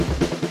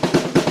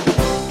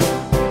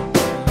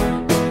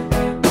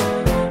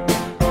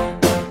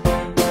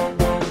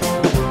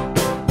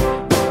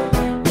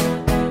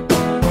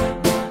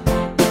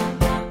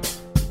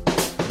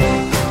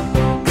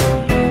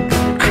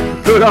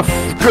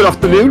Good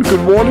afternoon, good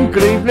morning,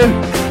 good evening,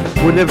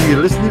 whenever you're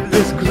listening to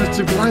this, because it's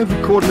a live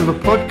recording of a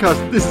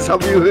podcast. This is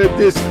Have You Heard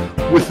This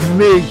with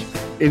me,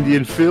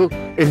 Indian Phil,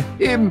 and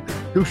him,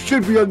 who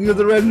should be on the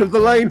other end of the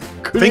line.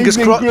 Good Fingers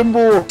evening, crossed.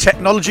 Grimbo.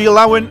 Technology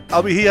allowing,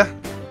 I'll be here.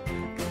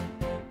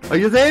 Are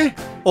you there?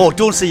 Oh,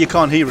 don't say you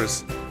can't hear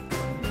us.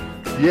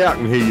 Yeah, I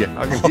can hear you.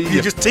 I can hear you.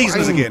 You're just teasing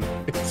us Fine. again.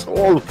 It's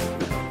all...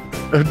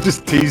 I'm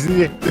just teasing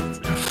you.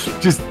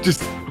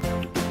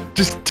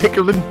 Just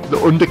tickling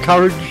the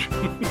undercarriage.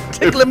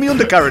 Tickling me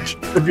undercarriage.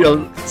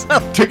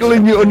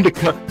 Tickling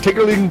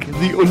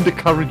the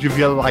undercarriage of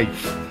your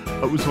life.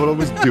 That was what I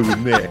was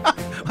doing there.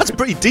 That's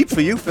pretty deep for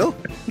you, Phil.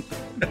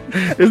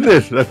 Isn't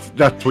it?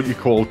 That's what you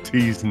call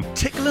teasing.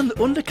 Tickling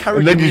the undercarriage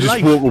And then of you your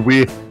just life. walk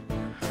away.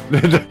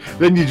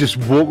 Then you just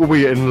walk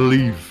away and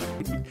leave.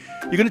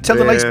 You're going to tell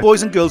the nice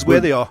boys and girls where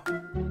they are.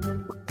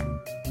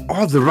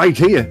 Oh, they're right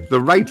here.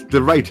 They're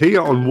right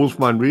here on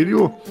Wolfman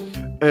Radio.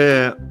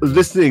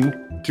 Listening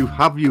to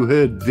Have You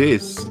Heard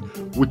This,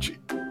 which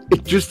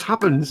it just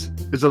happens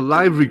is a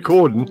live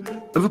recording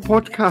of a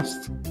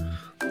podcast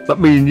that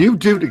me and you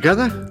do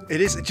together.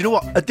 It is. Do you know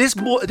what? At this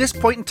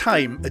point in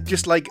time, at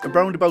just like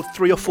around about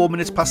 3 or 4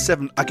 minutes past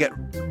 7, I get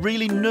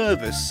really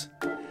nervous.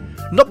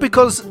 Not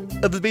because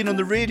of being on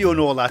the radio and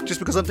all that, just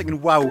because I'm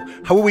thinking, wow,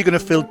 how are we going to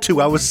fill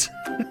 2 hours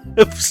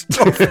of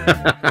stuff?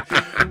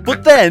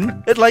 But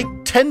then, at like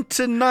 10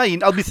 to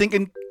 9, I'll be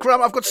thinking, crap,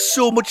 I've got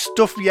so much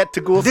stuff yet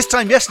to go. This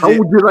time yesterday,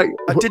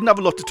 I didn't have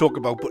a lot to talk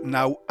about, but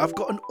now I've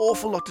got an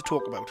awful lot to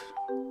talk about.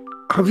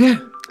 Have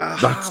you?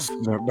 That's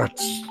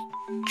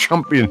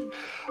champion.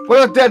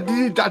 Well,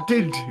 I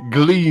did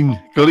glean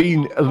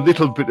a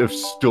little bit of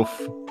stuff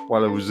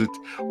while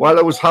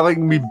I was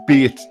having me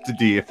bait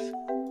today.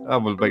 I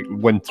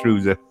went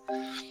through the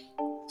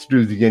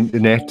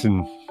internet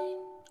and.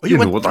 Oh, you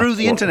went through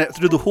the internet,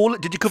 through the whole...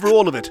 Did you cover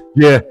all of it?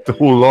 Yeah, the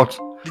whole lot.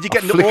 Did you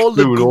get into all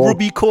the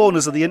grubby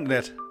corners of the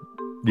internet?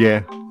 Yeah.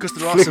 Because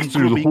there are some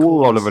through grubby the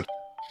whole lot of corners.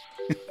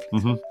 it.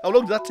 Mm-hmm. How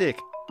long did that take?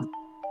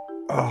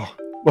 Oh,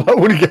 well,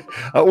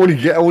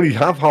 I only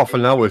have half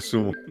an hour,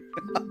 so...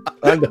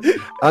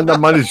 and I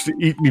managed to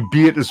eat me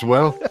bait as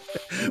well.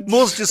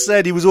 Moz just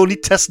said he was only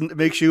testing to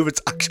make sure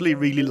it's actually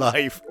really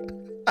live.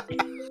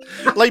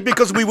 Like,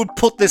 because we would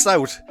put this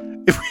out.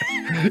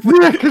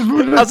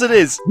 As it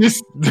is.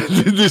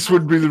 This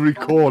would be the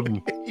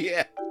recording.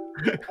 Yeah.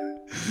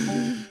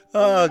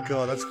 Oh,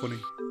 God, that's funny.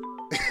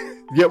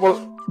 Yeah, well,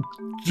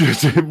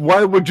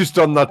 while we're just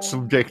on that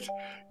subject,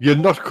 you're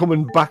not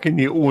coming back in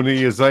your own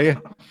ears, are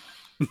you?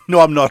 No,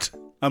 I'm not.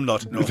 No.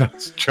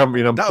 That's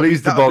champion. I'm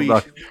pleased about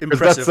that. Because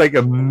that's like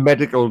a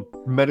medical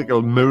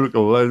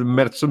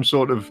miracle. Some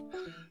sort of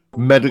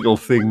medical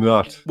thing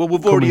that. Well,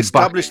 we've already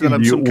established that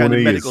I'm some kind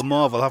of medical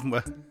marvel, haven't we?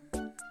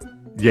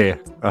 Yeah.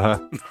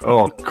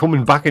 Oh,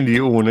 coming back into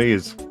your own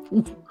ears.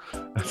 You'd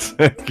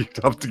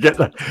have to get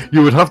that.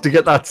 You would have to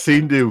get that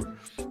scene to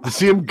the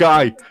same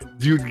guy.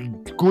 You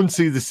go and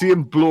see the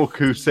same bloke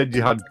who said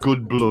you had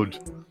good blood.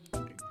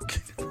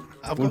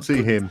 Go and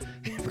see him.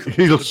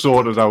 He'll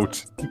sort it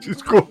out.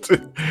 Just go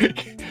to.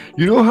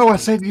 You know how I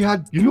said you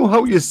had. You know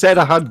how you said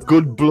I had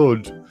good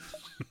blood.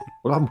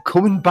 Well, I'm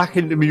coming back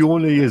into my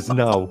own ears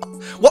now.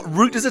 What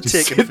route is it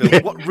taking,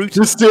 Phil? What route?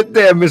 Just sit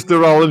there,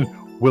 Mr. Allen.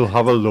 We'll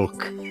have a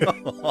look.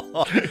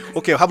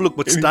 Okay, I'll have a look,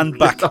 but stand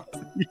back.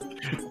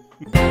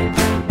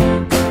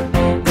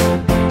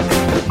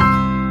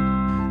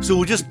 So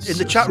we're just in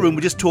the chat room.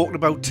 We're just talking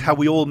about how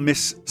we all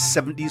miss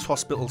 70s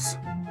hospitals,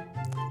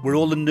 where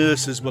all the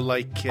nurses were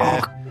like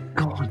God,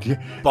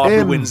 yeah.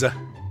 Barbara Windsor.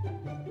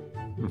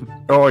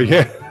 Oh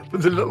yeah,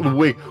 with a little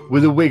wig,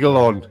 with a wiggle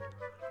on.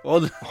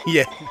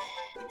 Yeah.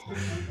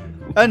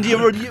 And you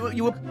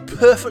were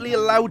perfectly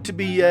allowed to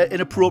be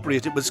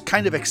inappropriate. It was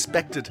kind of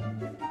expected.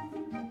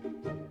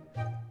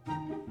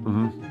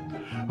 Mm-hmm.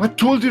 I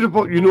told you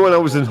about, when I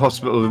was in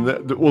hospital and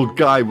the old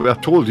guy, I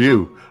told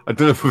you, I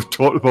don't know if we've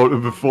talked about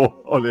it before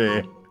on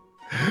air,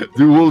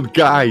 the old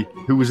guy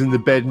who was in the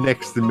bed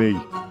next to me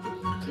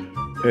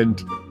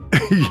and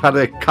he had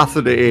a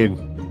catheter in.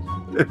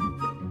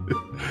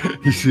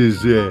 He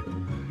says,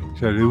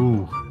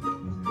 ooh.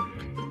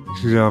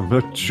 He says, I'm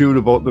not sure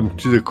about them.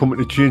 They're coming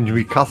to change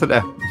me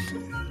catheter.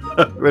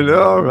 I went,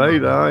 all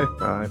right,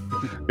 aye.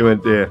 He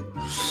went there.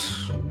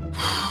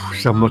 He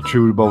said, I'm not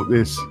sure about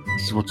this. He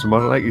says, what's the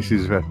matter like? He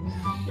says,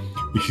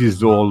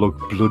 they all look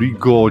bloody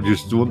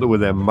gorgeous, don't they, with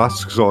their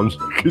masks on?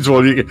 Because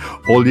all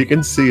you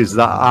can see is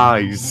their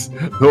eyes.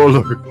 They all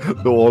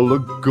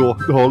look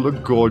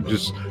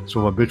gorgeous. So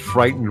I'm a bit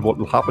frightened what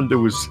will happen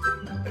to us.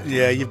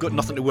 Yeah, you've got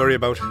nothing to worry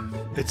about.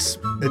 It's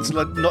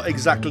like not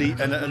exactly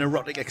an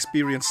erotic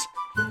experience.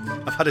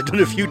 I've had it done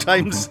a few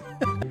times.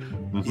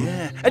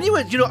 Yeah.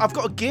 Anyway, I've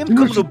got a game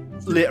coming up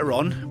later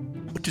on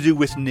to do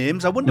with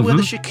names. I wonder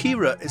whether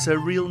Shakira is her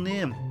real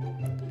name.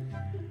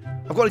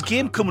 I've got a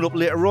game coming up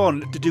later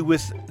on to do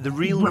with the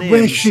real name.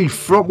 Where's she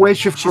from?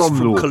 She's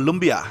from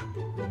Colombia.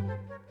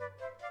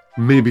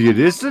 Maybe it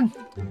isn't.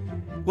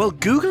 Well,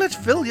 Google it,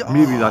 Phil.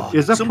 Maybe that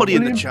is. Somebody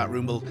in the chat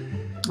room will.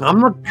 I'm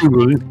not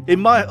Googling.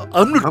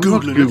 I'm not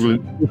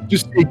Googling.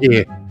 Just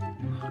here.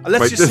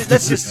 Let's Right,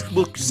 just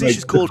we'll say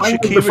she's called the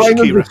Shakira.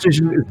 final Shakira.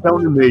 decision is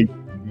down to me.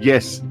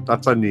 Yes,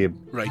 that's her name.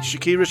 Right,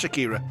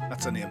 Shakira.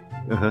 That's her name.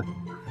 Uh-huh.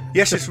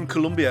 Yes, she's from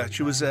Colombia.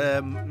 She was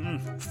a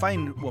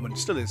fine woman.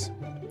 Still is.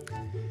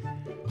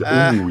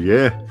 Oh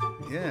yeah.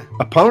 Yeah.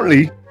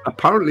 Apparently,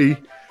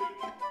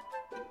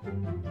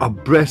 our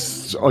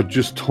breasts are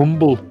just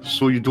humble,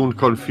 so you don't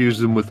confuse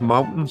them with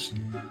mountains.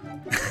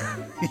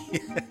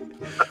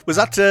 Was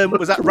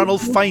that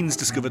Ranulph Fiennes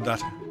discovered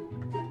that?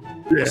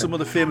 Yeah. Or some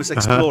other famous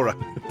explorer?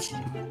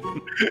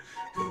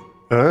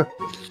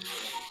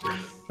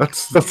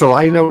 That's a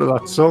line out of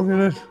that song,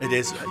 isn't it? It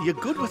is. You're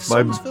good with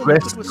My songs, Phil.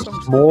 breasts Good with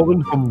songs. are more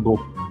than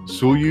humble,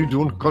 so you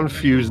don't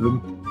confuse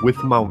them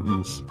with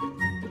mountains.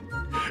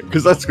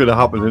 Because that's going to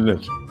happen, isn't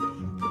it?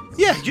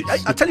 Yeah,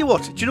 I tell you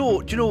what. Do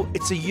you know?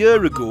 It's a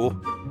year ago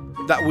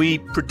that we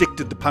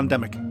predicted the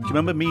pandemic. Do you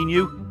remember me and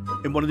you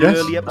in one of the Yes.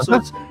 early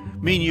episodes?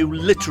 Me and you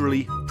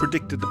literally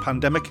predicted the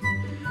pandemic.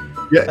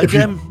 Yeah, And, if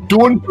you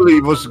don't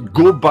believe us,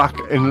 go back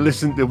and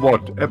listen to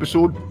what?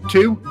 Episode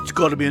 2? It's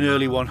got to be an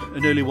early one.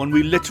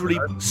 We literally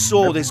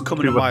saw this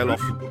coming a mile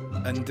off,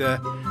 and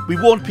we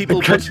warned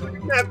people. But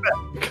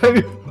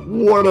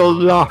What a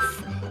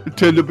laugh.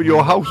 Turned up at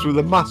your house with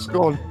a mask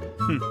on.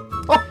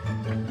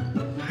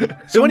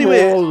 So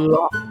anyway, We all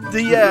laughed.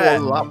 We all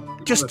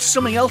laughed. just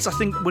something else I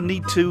think we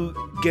need to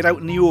get out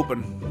in the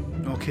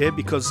open, okay?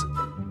 Because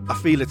I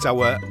feel it's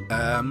our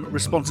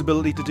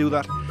responsibility to do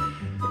that.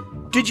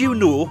 Did you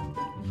know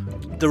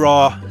there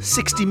are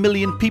 60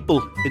 million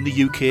people in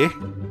the UK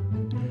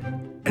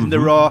and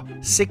there are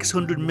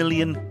 600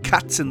 million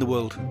cats in the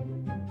world?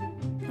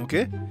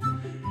 Okay?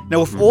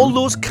 Now, if all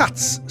those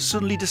cats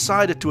suddenly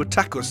decided to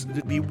attack us,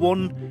 there'd be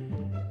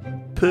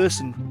one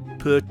person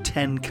per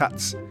 10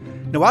 cats.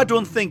 Now, I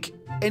don't think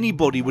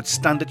anybody would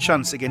stand a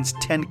chance against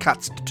 10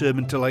 cats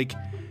determined to, like,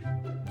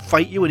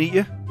 fight you and eat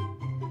you.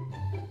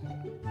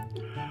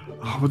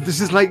 Oh, but this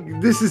is like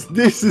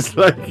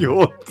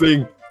your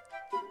thing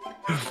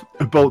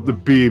about the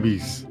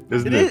babies,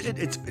 isn't it?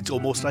 It's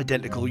almost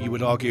identical, you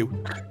would argue.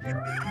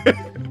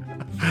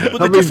 But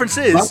the difference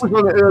is...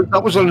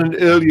 That was on an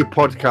earlier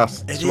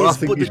podcast, It so I is,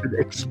 think but you should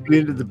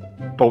explain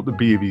about the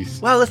babies.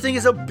 Well, the thing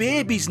is, a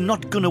baby's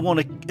not going to want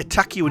to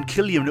attack you and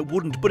kill you, and it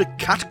wouldn't, but a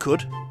cat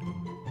could.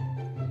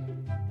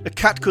 A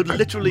cat could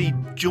literally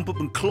jump up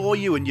and claw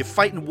you, and you're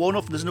fighting one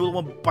off, and there's another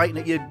one biting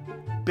at your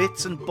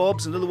bits and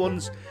bobs, another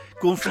one's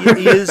going for your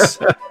ears,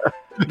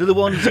 another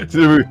one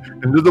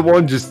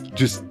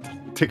just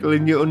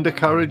tickling your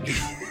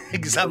undercarriage.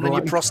 examining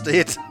your Right.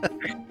 prostate.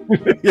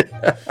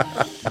 Yeah.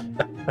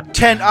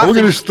 10, I'm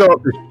going to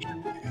start this.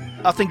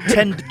 I think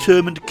 10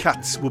 determined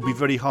cats would be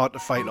very hard to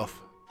fight off.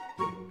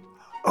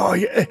 Oh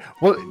yeah.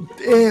 Well,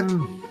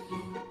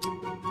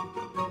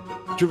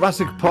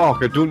 Jurassic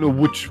Park. I don't know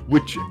which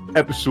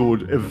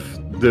episode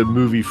of the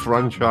movie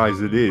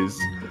franchise it is,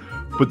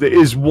 but there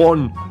is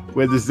one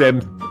where there's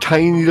them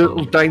tiny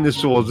little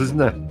dinosaurs, isn't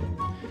there?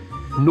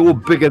 No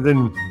bigger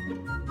than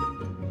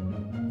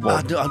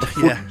what, a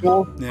foot yeah.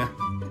 tall? Yeah.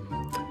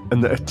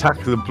 And they attack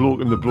the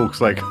bloke, and the bloke's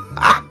like,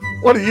 "Ah,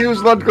 what are you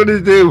not going to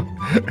do?"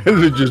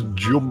 And they just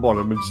jump on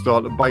him and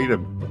start to bite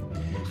him.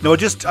 No, I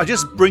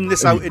just bring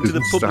this And out he into the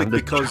doesn't public stand a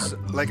because,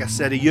 like I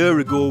said, a year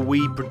ago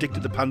we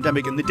predicted the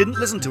pandemic and they didn't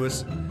listen to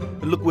us.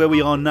 And look where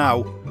we are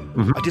now.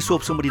 Mm-hmm. I just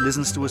hope somebody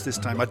listens to us this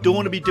time. I don't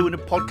want to be doing a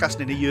podcast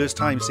in a year's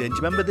time saying, do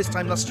you remember this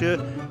time last year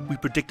we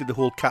predicted the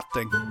whole cat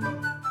thing?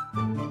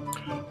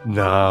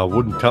 Nah,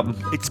 wouldn't happen.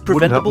 It's Wouldn't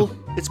preventable.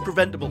 happen. It's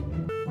preventable.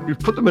 You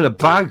put them in a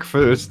bag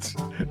first.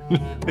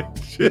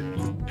 Shit.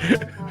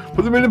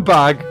 Put them in a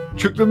bag,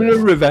 chuck them in a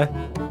river,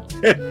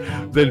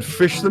 then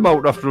fish them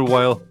out after a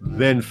while,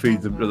 then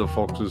feed them to the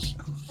foxes.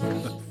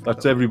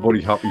 That's everybody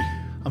happy.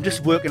 I'm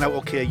just working out.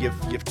 Okay,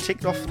 you've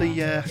ticked off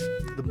the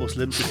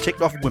Muslims. You've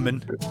ticked off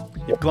women.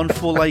 You've gone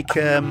for like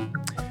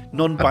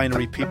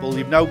non-binary people.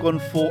 You've now gone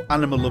for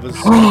animal lovers.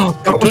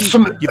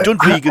 You've done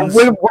vegans.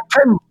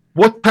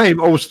 What time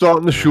I was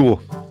starting the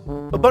show?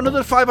 About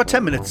another 5 or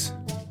 10 minutes.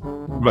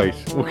 Right,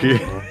 okay.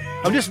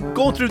 I'm just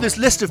going through this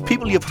list of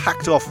people you've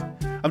hacked off.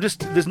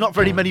 There's not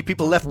very many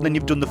people left, and then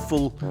you've done the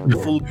full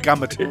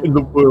gamut. In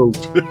the world.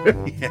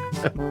 Yeah.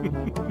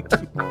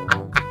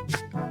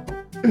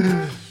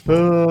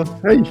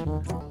 Hey.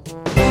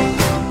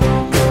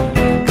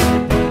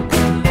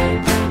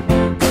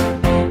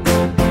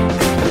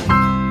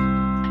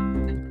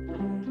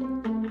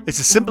 It's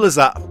as simple as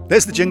that.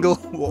 There's the jingle.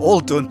 We're all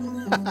done.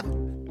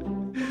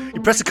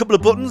 You press a couple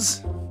of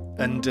buttons,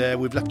 and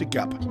we've left a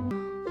gap.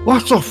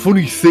 What's a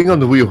funny thing on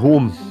the way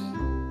home?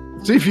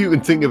 See if you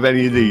can think of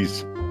any of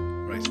these.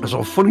 Right. I saw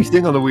a funny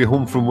thing on the way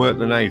home from work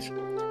tonight.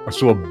 I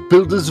saw a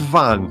builder's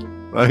van,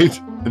 right?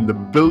 And the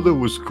builder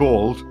was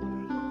called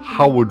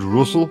Howard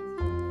Russell.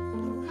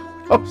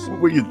 How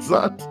weird's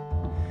that?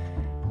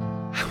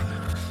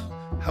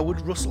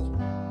 Howard Russell.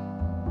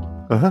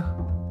 Uh-huh.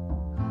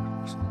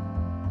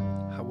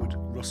 Howard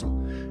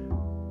Russell.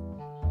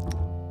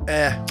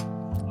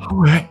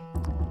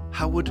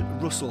 Howard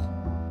Russell.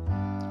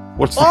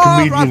 What's the Oh,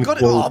 comedian I've got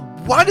it. called?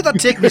 Oh, why did that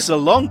take me so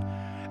long?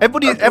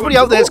 Everybody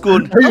out there's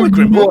going, I Howard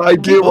have Grimble. no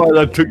idea why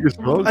that took you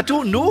so long. I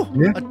don't know.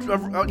 Yeah.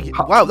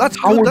 Wow, that's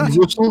good. Howard That.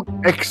 Russell,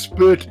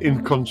 expert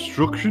in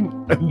construction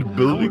and Howard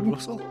building.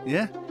 Russell.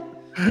 Yeah,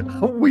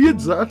 How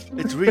weird's that?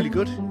 it's really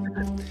good.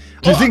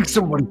 Do you think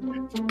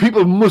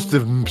people must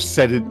have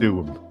said it to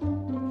him?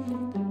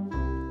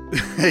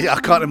 I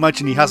can't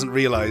imagine he hasn't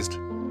realised.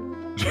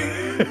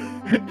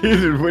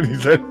 When he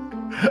said,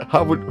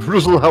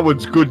 Russell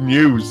Howard's good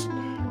news.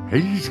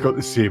 He's got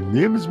the same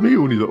name as me,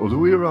 only the other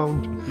way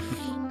around.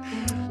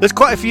 There's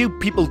quite a few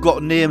people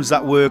got names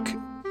that work,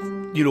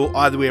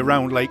 either way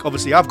around. Like,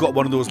 obviously, I've got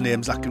one of those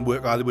names that can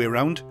work either way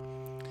around.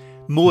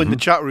 Mo in the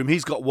chat room,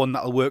 he's got one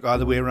that'll work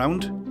either way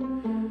around.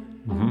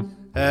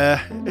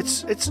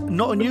 It's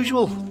not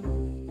unusual,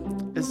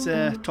 as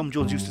Tom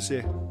Jones used to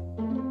say.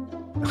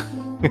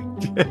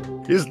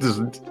 His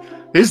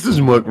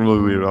doesn't work the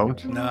other way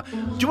around. Nah.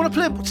 Do you want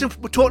to play? Since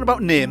we're talking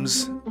about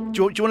names, do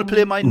you want to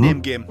play my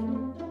name game?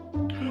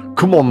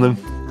 Come on then.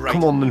 Right.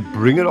 Come on then,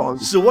 bring it on.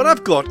 So what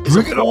I've got is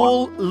Bring a it on.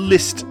 whole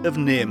list of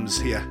names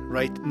here.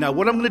 Right now,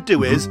 what I'm going to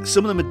do is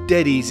some of them are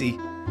dead easy,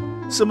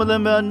 some of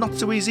them are not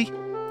so easy.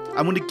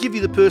 I'm going to give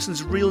you the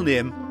person's real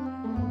name,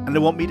 and I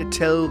want you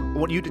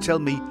to tell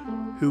me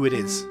who it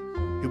is,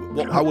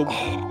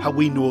 how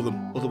we know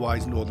them,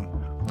 otherwise know them.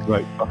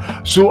 Right.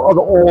 So are they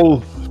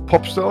all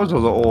pop stars, or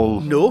are they all?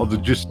 No. Are they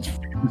just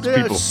famous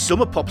Yeah, people?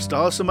 some are pop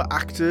stars, some are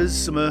actors,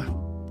 some are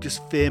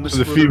just famous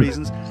So for the other famous-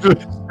 reasons.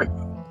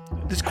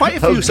 There's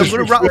quite a I'll few, so I'm just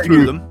going to rattle refer through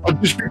you- them. I'll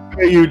just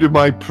refer you to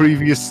my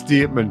previous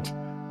statement.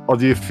 Are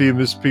they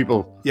famous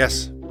people?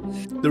 Yes,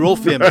 they're all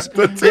famous.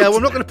 That's Yeah, it. we're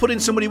not going to put in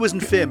somebody who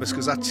isn't famous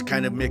because that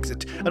kind of makes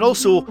it. And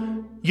also,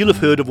 you'll have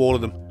heard of all of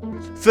them.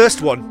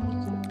 First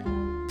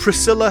one,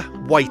 Priscilla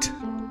White.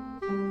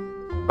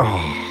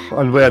 Oh,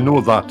 and I know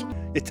that.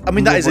 That is an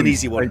Nobody-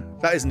 easy one.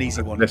 That is an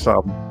easy one. Yes,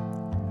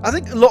 I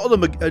think a lot of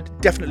them are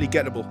definitely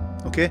gettable.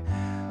 Okay,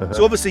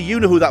 so obviously you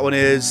know who that one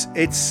is.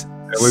 It's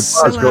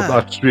Baz got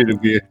that straight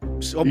away.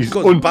 Oh, He's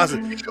God, Baz.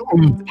 He's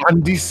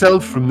unbanned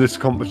himself from this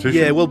competition.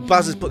 Yeah, well,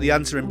 Baz has put the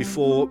answer in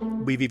before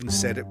we've even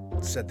said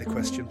the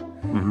question.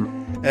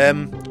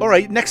 All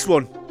right, next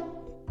one.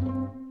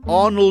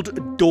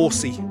 Arnold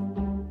Dorsey.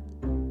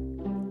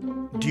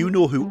 Do you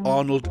know who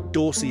Arnold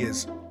Dorsey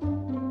is?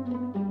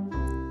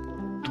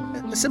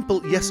 A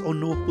simple yes or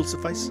no will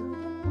suffice.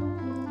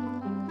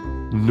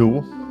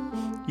 No.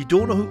 You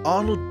don't know who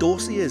Arnold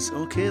Dorsey is?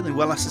 Okay, then.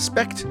 Well, I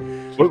suspect.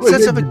 Well,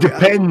 Let's have a- it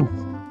depends.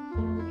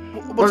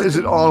 What's Well, it? is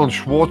it Arnold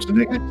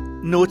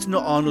Schwarzenegger? No, it's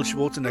not Arnold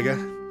Schwarzenegger.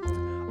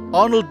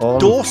 Arnold Arnold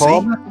Dorsey.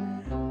 Palmer?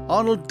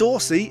 Arnold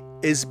Dorsey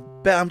is.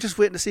 I'm just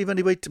waiting to see if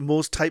anybody.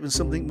 Mo's typing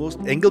something. Mo's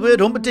Engelbert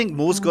Humperdinck.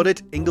 Mo's got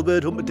it.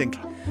 Engelbert Humperdinck.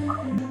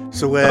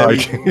 So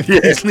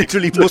he's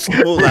literally must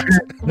know that.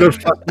 Not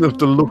fast enough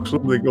to look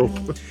something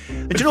up.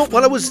 And do you know,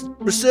 while I was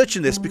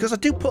researching this, because I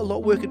do put a lot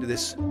of work into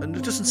this, and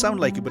it doesn't sound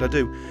like it, but I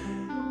do.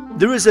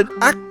 There is an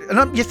act,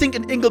 and you're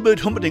thinking Engelbert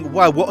Humperdinck.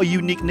 Wow, what a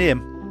unique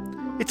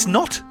name! It's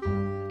not.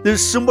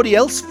 There's somebody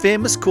else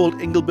famous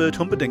called Engelbert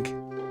Humperdinck.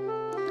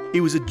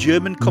 He was a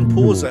German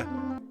composer.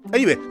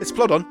 Anyway, let's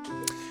plod on.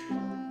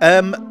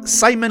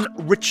 Simon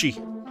Ritchie.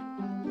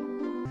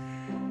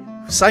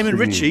 Simon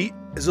Ritchie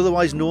is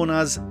otherwise known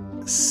as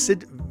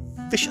Sid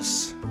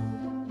Vicious.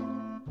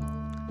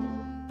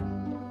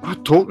 I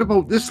talked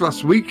about this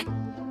last week.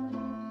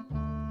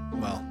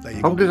 Well, there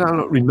you How go. did I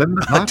not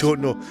remember that? I don't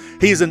know.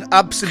 He is an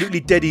absolutely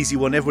dead easy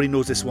one. Everybody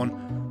knows this one.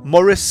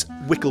 Morris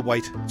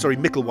Micklewhite.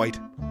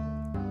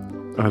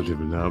 I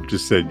don't know. I've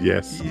just said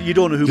yes. You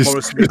don't know who Just-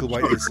 Morris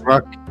Micklewhite is.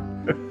 Crack.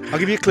 I'll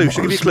give you a clue.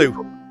 Shall I give you a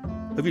clue?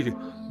 I'll give you a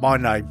clue. My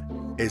name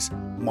is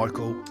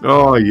Michael.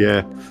 Oh,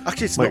 yeah.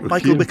 Actually, it's Michael not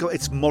Michael Caine. Mickle.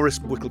 It's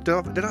Morris Mickle.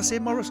 Did I say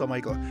Morris or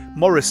Michael?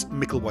 Morris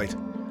Micklewhite.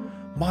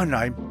 My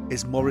name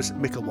is Morris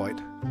Micklewhite.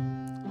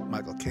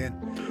 Michael Caine.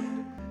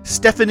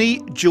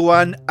 Stephanie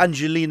Joanne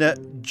Angelina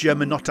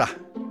Germanotta.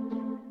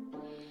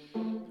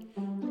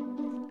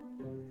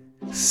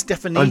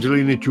 Stephanie.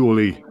 Angelina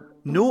Jolie.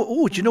 No.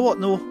 Oh, do you know what?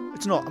 No,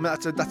 it's not. I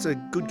mean, that's a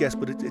good guess,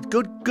 but it's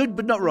good,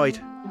 but not right.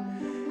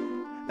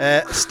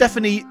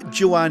 Stephanie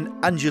Joanne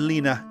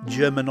Angelina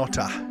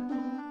Germanotta.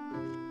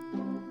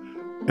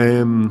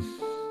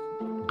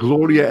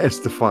 Gloria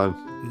Estefan.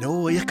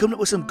 No, you're coming up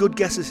with some good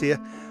guesses here.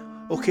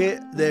 Okay,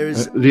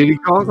 there's Lady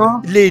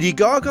Gaga. Lady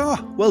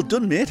Gaga. Well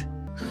done, mate.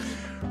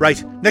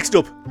 Right, next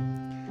up.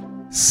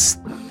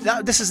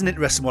 Now, this is an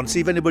interesting one. See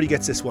if anybody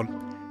gets this one.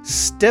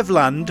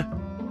 Stevland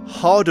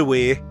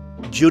Hardaway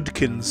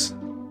Judkins.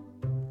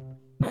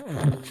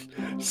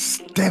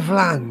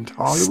 Stevland.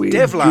 Hardaway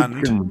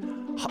Stevland.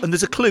 Judkins. And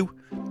there's a clue.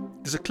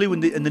 There's a clue in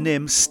the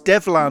name.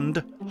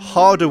 Stevland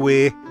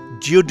Hardaway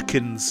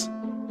Judkins.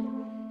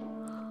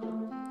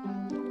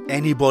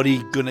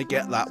 Anybody gonna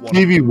get that one?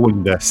 Stevie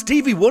Wonder.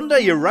 Stevie Wonder,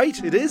 you're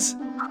right, it is.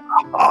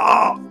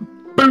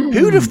 Boom.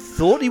 Who'd have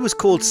thought he was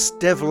called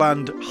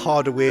Stevland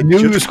Hardaway I knew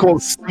he Judkins? was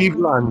called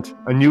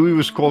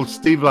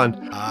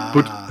Steveland.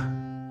 But Ah,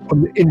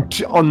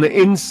 on the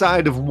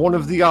inside of one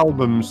of the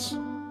albums,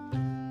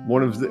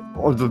 of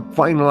the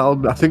final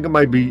album, I think it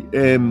might be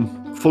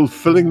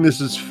Fulfilling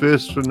This'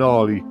 first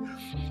finale.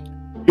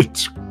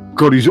 it's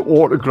got his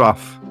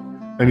autograph,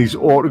 and his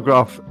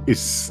autograph is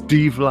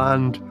Steve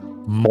Land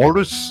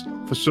Morris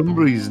for some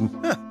reason.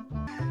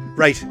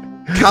 Right.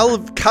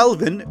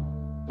 Calvin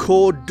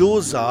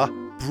Cordoza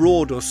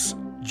Brodus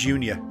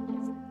Jr.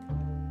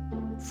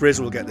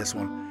 Fraser will get this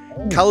one.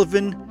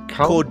 Calvin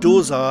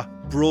Cordoza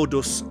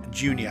Brodus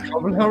Jr.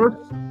 Calvin Harris?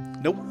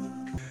 Nope.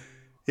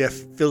 Yeah,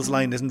 Phil's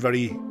line isn't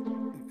very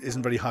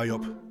high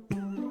up.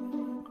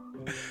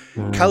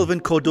 Calvin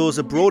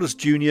Cordoza Brodus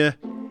Jr.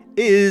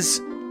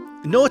 is...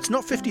 No, it's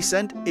not 50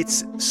 Cent.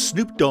 It's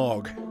Snoop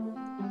Dogg.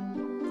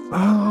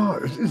 Oh,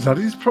 is that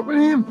his proper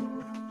name?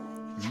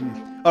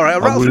 All right,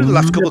 I'll rattle through the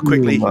last couple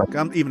quickly.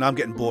 That. Even I'm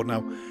getting bored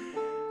now.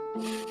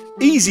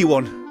 Easy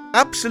one.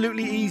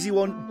 Absolutely easy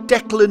one.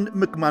 Declan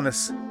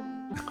McManus.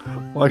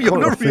 Well, I You're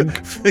can't not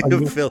think.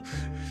 Phil.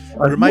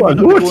 I Remind me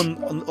know not to it.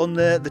 go on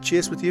the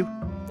chase with you.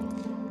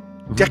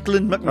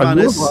 Declan I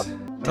know McManus. that.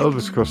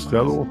 Elvis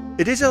Costello.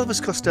 It is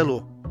Elvis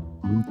Costello.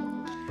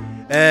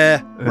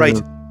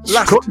 Right.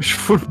 Last. Scottish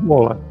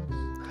footballer.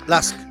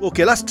 Last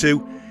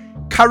two.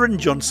 Karen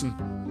Johnson.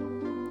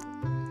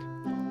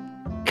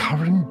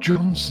 Karen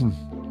Johnson.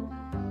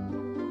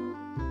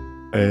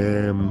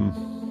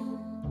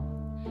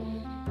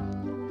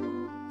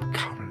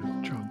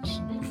 Karen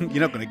Johnson.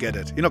 You're not going to get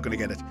it.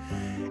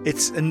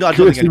 It's I don't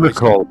Kirsty think anybody's-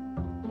 McCall.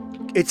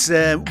 It's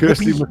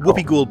Kirsty Whoopi, McCall.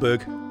 Whoopi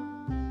Goldberg.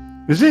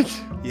 Is it?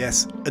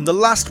 Yes. And the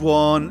last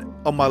one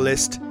on my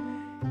list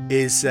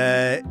is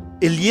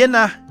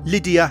Ilyena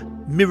Lydia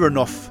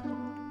Mironov.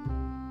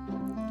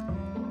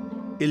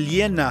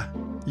 Ilyena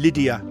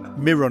Lydia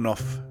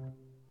Mironov.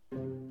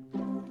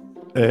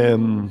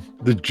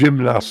 The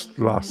gymnast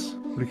lass.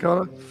 What do you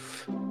call it?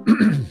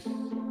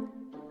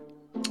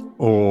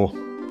 Or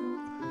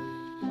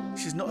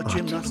She's not a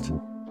gymnast.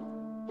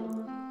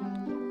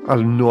 I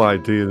have no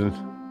idea then.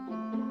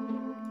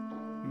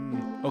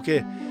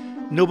 Okay.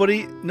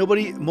 Nobody,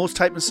 most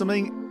typing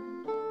something.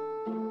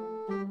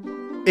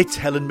 It's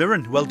Helen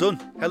Mirren. Well done,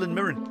 Helen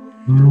Mirren.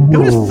 Who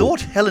would have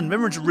thought Helen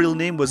Mirren's real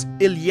name was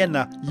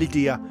Ilyena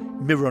Lydia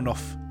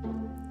Mironov?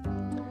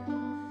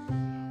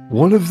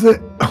 One of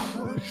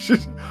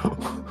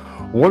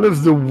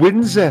the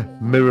Windsor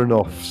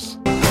Mironovs.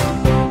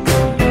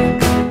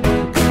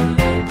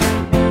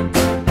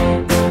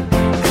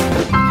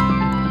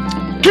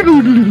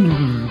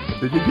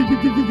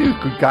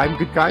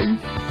 Good game.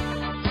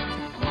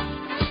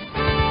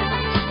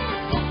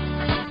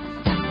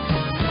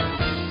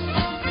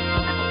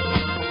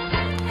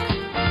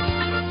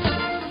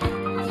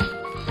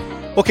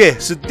 Okay,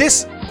 so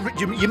this,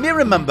 you may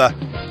remember,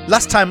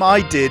 last time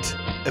I did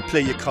a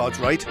Play Your Cards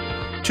Right,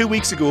 2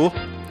 weeks ago,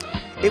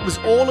 it was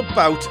all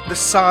about the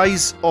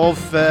size of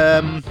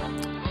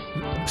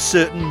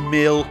certain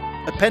male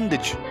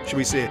appendage, shall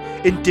we say,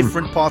 in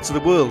different parts of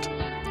the world.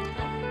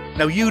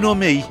 Now, you know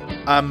me,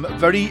 I'm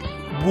very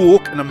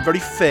woke and I'm very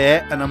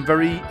fair and I'm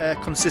very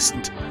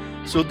consistent.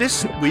 So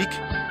this week,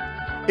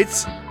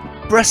 it's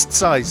breast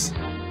size.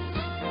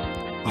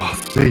 Oh,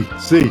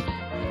 see.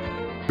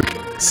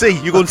 See,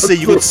 you're going to see.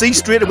 You're going to see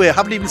straight away. I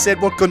haven't even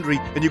said what country,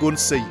 and you're going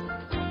to see.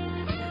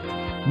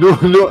 No,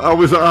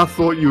 I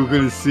thought you were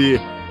going to say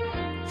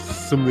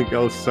something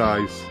else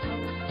size.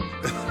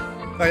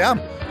 I am.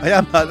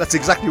 That's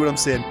exactly what I'm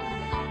saying.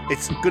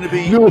 It's going to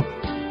be... No,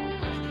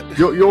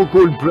 you're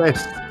going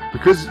breast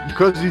because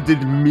you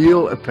did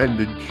male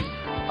appendage.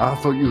 I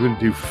thought you were going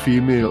to do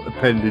female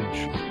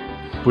appendage,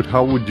 but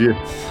how would you?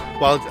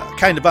 Well, I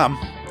kind of am.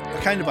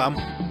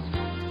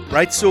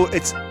 Right, so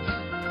it's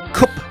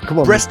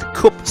breast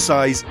cup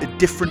size in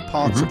different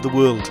parts of the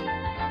world.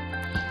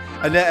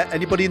 And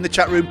anybody in the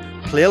chat room,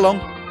 play along.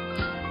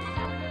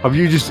 Have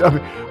you,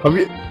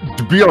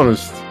 to be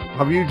honest,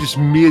 have you just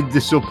made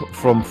this up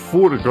from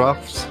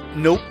photographs?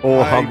 Nope.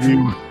 Or have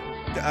you?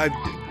 I've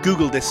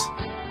Googled this.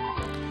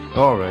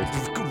 All right.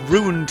 I've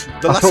ruined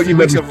the last few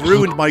weeks. I've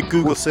ruined my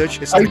Google search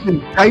history.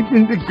 Type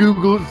into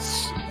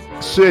Google's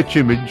search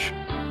image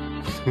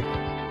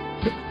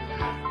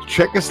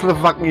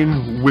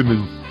Czechoslovakian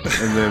women,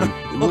 and then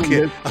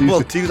okay,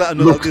 I'll do that.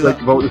 I'll do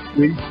that. About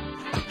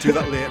I'll do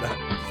that later.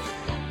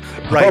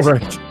 Right. All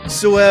right.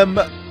 So,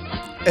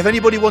 if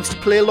anybody wants to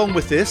play along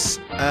with this,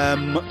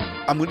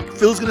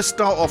 Phil's going to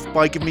start off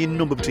by giving me a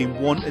number between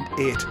 1 and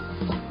 8.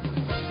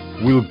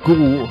 We'll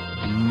go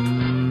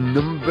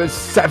number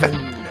 7.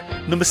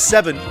 Number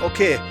 7.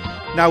 Okay.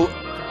 Now,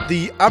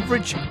 the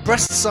average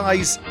breast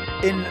size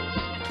in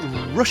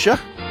Russia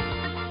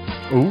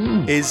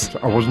is...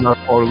 I wasn't that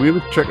far away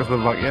with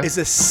Czechoslovakia. Is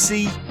a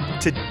C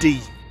to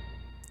D.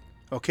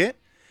 Okay?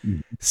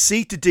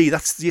 C to D.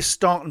 That's your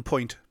starting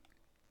point.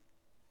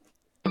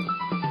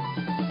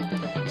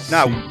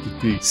 Now,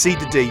 C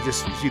to D.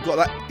 Just you've got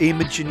that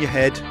image in your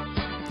head.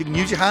 You can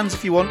use your hands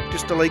if you want,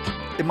 just to like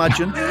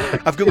imagine.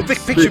 I've got a big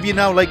picture of you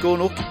now, like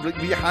going up with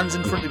your hands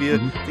in front of you.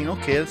 Thinking,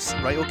 okay, that's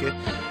right, okay.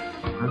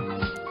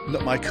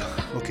 Not my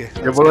okay.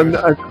 Yeah, well,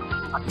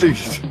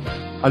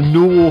 I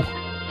know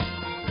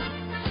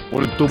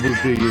what a double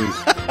D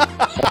is.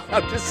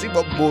 I've just seen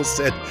what Mo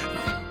said.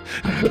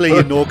 Play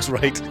your Norks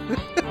right.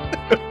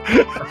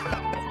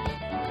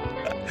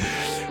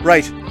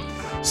 Right.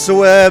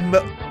 So,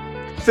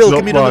 Phil, Not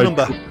give me another my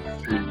number.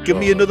 Give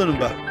me another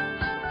number.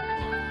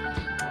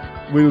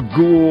 We'll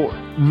go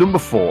number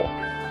 4.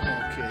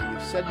 Okay,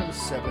 you've said number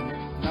 7.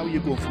 Now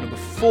you're going for number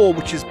 4,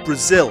 which is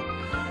Brazil.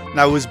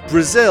 Now, is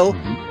Brazil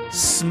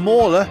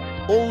smaller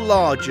or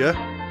larger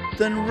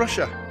than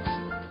Russia?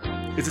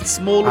 Is it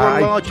smaller or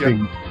larger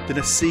than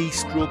a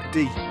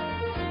C/D?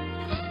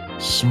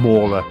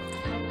 Smaller.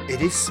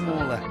 It is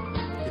smaller.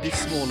 It is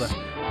smaller.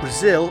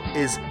 Brazil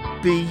is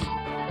B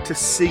to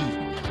C.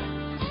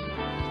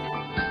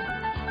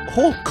 A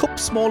whole cup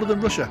smaller than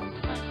Russia.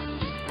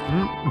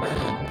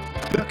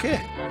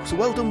 Okay, so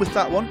well done with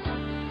that one.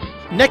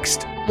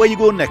 Next, where you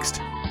going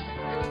next?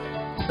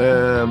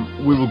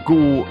 We will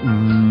go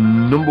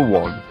number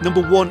 1.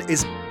 Number 1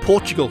 is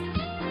Portugal.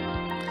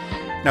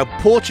 Now,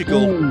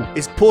 Portugal, Ooh.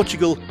 is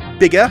Portugal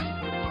bigger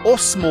or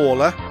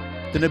smaller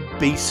than a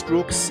B/C?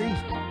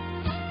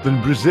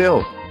 Then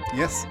Brazil.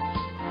 Yes.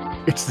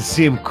 It's the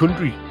same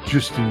country,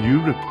 just in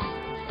Europe,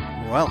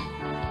 Well,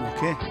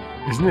 okay.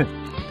 isn't it?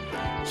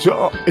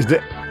 So is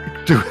there?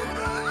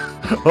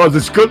 Oh,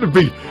 there's got to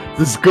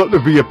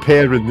be a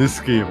pair in this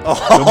game.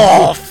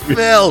 Oh,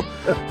 Phil,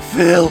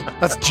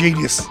 that's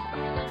genius.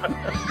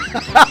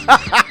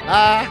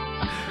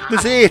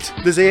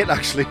 There's 8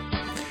 actually.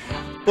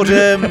 But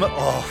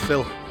oh,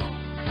 Phil,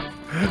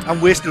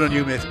 I'm wasting on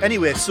you, mate.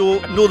 Anyway, so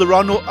no, there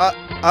are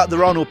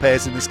no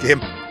pairs in this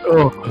game.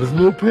 Oh, there's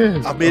no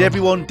pairs. I've made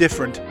everyone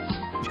different,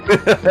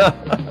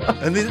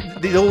 and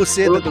they always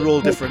say that they're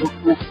all different.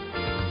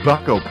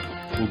 Back up.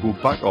 We'll go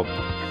back up.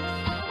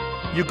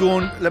 You're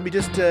going. Let me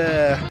just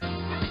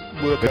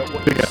work out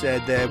what you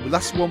said there. The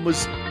last one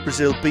was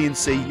Brazil, B and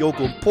C. You're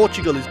going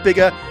Portugal is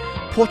bigger.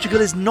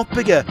 Portugal is not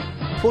bigger.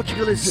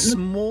 Portugal is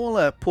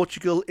smaller.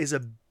 Portugal is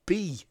a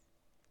B.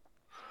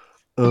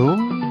 Oh,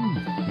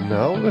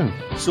 now then.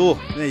 So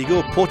there you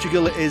go.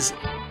 Portugal is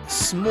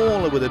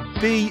smaller with a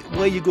B.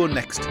 Where you go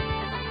next?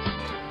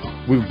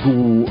 We'll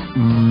go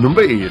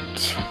number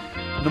 8.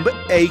 Number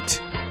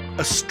 8,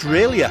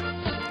 Australia.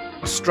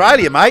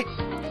 Australia, mate.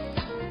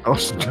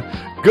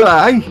 Good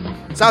eye.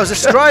 So is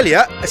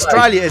Australia?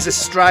 Is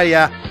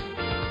Australia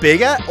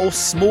bigger or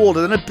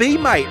smaller than a B,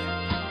 mate?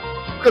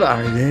 Good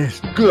eye there.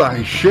 Good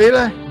eye,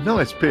 Sheila. No,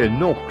 it's pair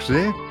knocks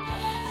there.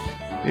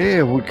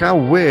 Yeah, we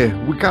can't wear.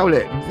 We can't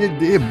let.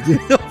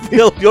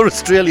 Phil, you're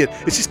Australian.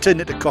 It's just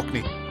turned into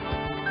Cockney.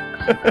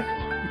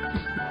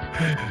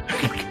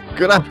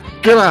 Good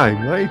eye,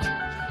 mate.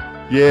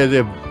 Yeah,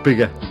 they're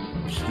bigger.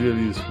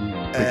 Australia's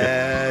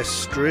bigger.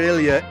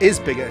 Australia is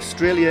bigger.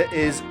 Australia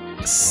is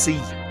C.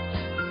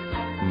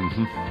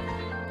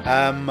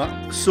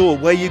 So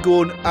where you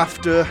going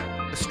after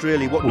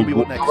Australia? What number you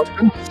want next?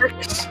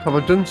 Have I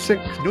done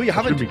 6? No, you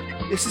haven't.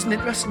 This is an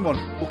interesting one.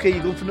 Okay,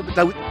 you're going for number.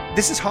 Now,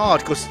 this is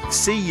hard because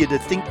C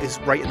you'd think is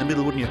right in the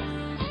middle, wouldn't you?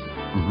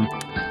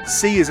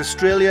 C is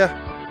Australia.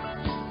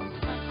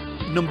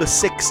 Number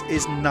 6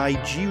 is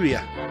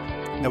Nigeria.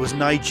 Now, is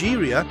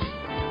Nigeria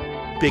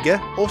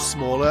bigger or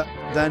smaller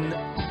than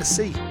a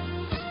C?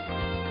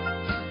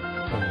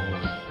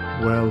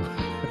 Well,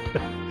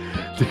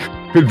 there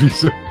could be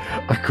some.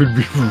 I could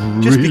be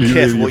Just really, be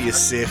careful really what you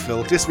say,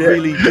 Phil. Just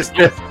really, just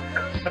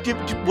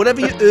whatever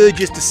your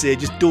urge is to say,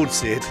 just don't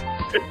say it.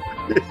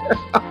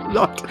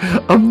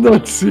 I'm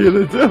not saying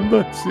it. I'm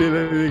not saying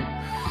anything.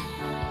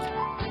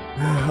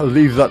 I'll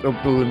leave that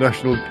up to the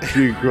National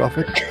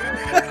Geographic.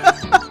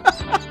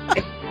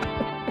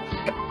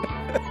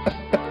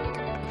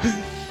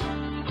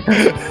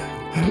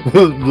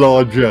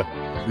 Larger.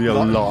 They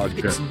are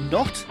larger. It's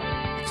not.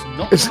 It's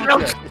not. It's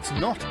larger. not. It's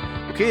not.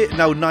 Okay,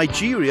 now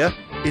Nigeria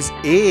is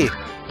A,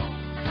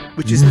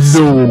 which is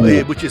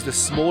which is the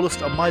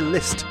smallest on my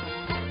list.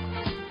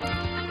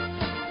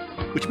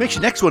 Which makes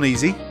your next one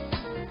easy.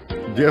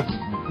 Yeah,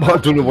 I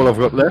don't know what I've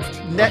got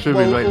left. Next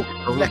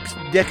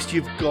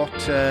you've got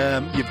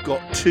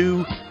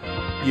 2,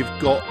 you've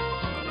got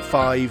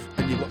 5,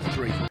 and you've got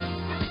 3.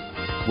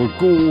 We'll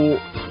go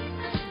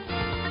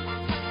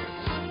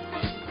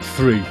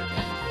 3.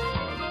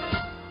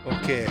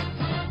 Okay.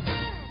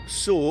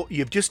 So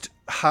you've just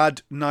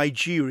had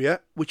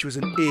Nigeria, which was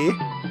an A.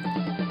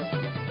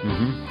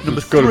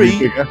 Number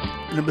 3.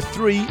 Number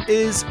 3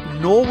 is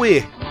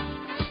Norway.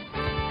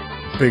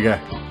 Bigger,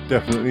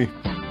 definitely.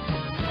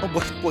 Oh,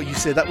 what you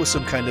said? That was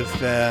some kind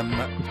of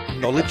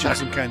knowledge and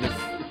some kind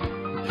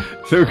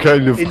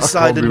of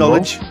insider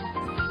knowledge.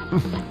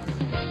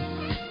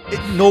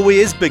 Norway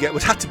is bigger. It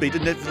would have to be,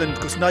 didn't it?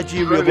 Because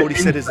Nigeria, I've already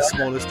said, is the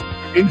smallest.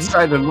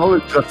 Insider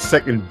knowledge, that's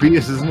second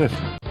base, isn't it?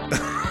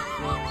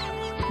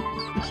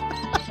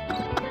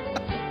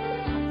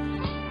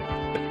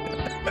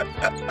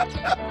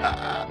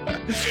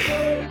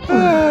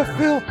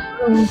 Phil.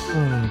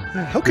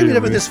 How come you're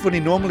never this funny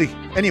normally?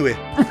 Anyway,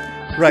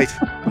 right.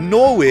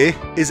 Norway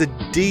is a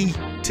D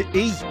to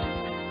E.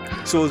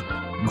 So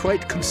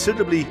quite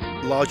considerably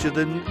larger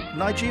than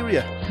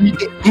Nigeria.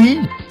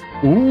 E.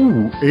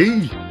 Ooh,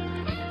 E.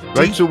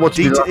 Right, so what's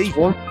the last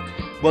one?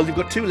 Well, you've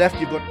got 2 left.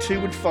 You've got 2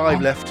 and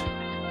 5 left.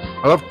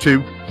 I'll have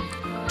 2.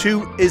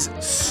 2 is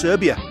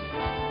Serbia.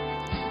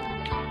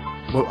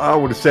 Well, I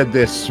would have said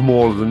they're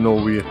smaller than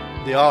Norway.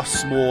 They are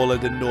smaller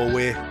than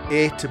Norway.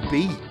 A to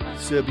B,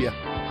 Serbia.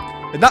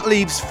 And that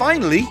leaves,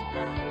 finally,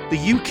 the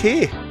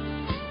UK.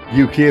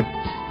 UK,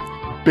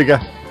 bigger.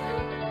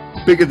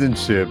 Bigger than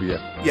Serbia.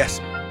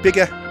 Yes,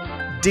 bigger.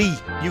 D.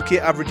 UK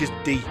average is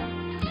D.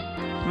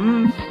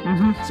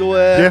 Mm-hmm. So,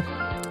 Yeah.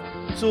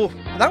 So,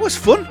 that was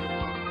fun.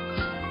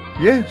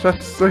 Yeah,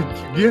 that's like,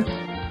 yeah.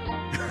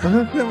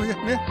 Uh-huh.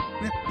 Yeah,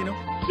 you know.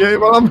 Yeah,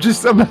 well,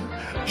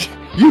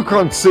 you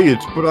can't see it,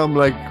 but I'm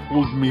like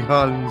holding my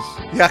hands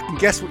Yeah, I can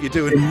guess what you're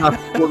doing. in that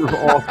sort of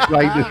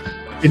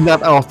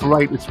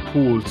arthritis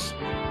pose.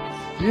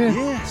 Yeah.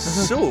 Yeah,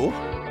 so,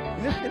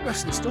 yeah,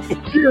 interesting stuff.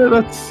 Yeah,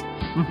 that's.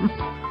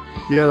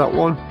 Yeah, that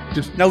one.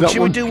 Just Now, that should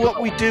we one. do what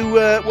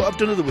I've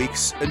done other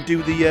weeks and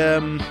do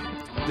the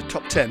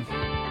top 10?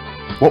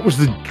 What was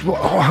the?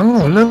 Oh,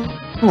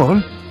 hang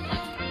on.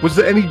 Was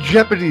there any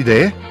Jeopardy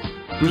there?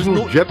 There was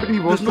no Jeopardy,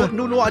 was there?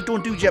 No, I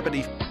don't do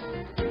Jeopardy.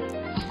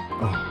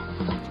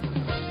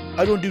 Oh.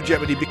 I don't do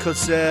Jeopardy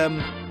because they're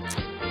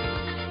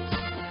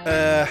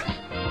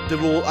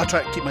all. I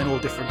try to keep mine all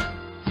different.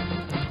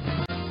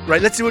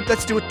 Right, let's do a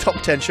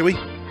top 10, shall we?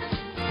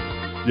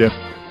 Yeah.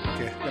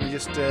 Okay, let me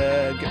just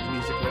get the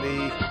music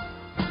ready.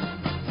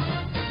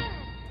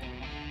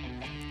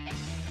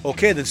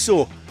 Okay, then.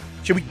 So,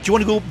 do you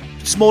want to go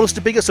smallest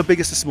to biggest or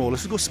biggest to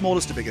smallest? Let's go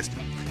smallest to biggest.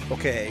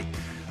 Okay.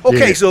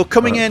 Okay, Yeah. so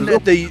coming in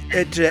at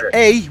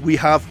A, we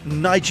have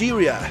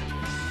Nigeria.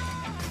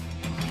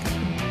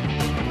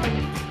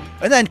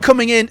 And then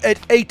coming in at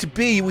A to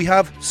B, we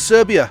have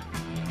Serbia.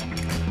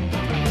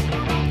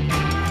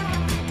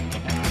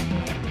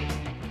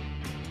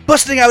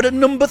 Busting out at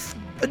number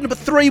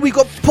 3, we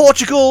got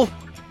Portugal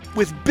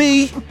with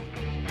B.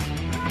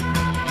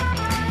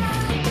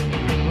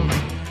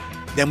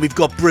 Then we've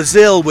got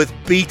Brazil with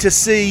B to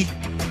C.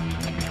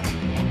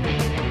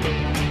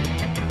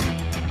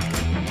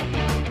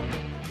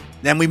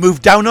 Then we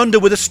move down under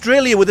with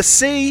Australia with a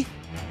C.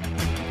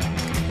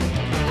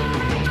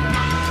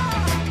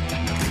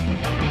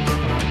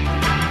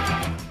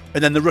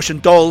 And then the Russian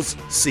dolls,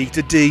 C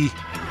to D.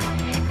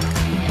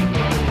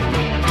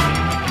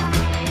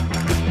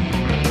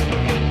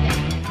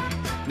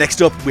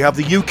 Next up, we have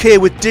the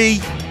UK with D.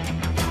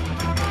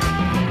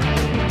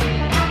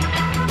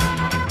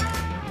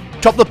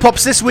 Top the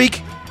pops this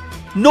week,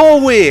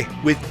 Norway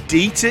with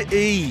D to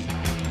E.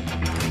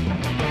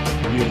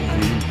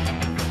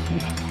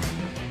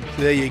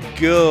 There you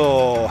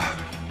go.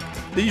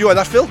 Did you enjoy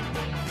that, Phil?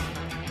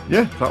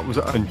 Yeah, that was.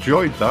 I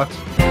enjoyed that.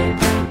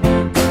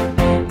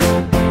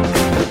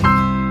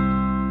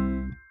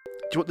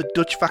 Do you want the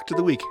Dutch fact of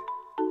the week?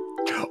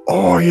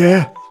 Oh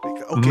yeah.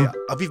 Okay,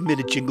 I've even made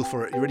a jingle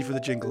for it. You ready for the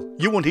jingle?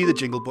 You won't hear the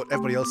jingle, but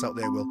everybody else out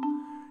there will.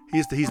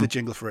 Here's the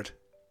jingle for it.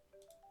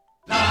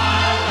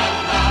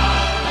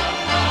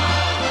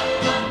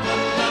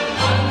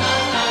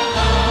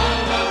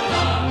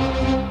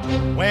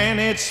 When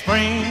it's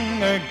spring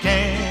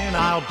again,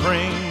 I'll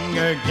bring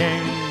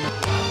again.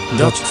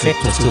 Dutch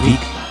fact of the week.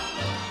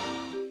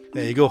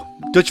 There you go.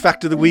 Dutch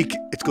fact of the week.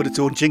 It's got its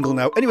own jingle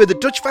now. Anyway, the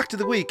Dutch fact of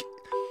the week.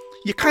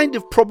 You kind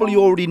of probably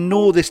already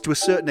know this to a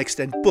certain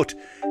extent, but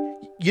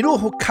you know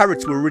how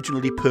carrots were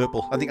originally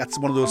purple? I think that's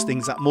one of those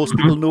things that most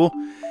people know.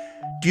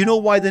 Do you know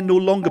why they're no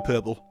longer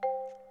purple?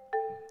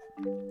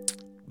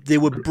 They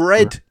were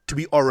bred to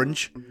be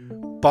orange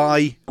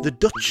by the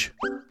Dutch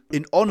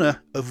in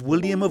honour of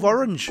William of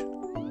Orange,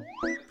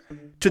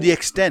 to the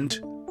extent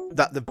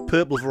that the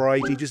purple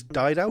variety just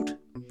died out.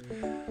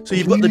 So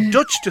you've got the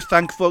Dutch to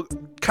thank for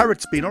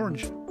carrots being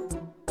orange.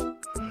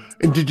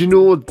 And did you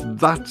know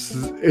that's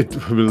it?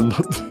 Well,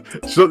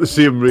 it's not the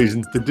same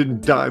reason. They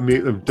didn't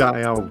make them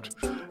die out.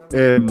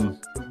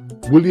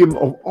 William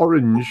of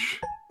Orange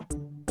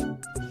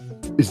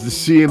is the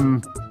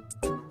same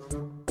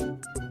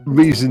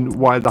reason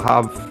why they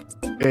have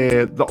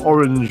the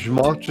orange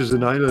marches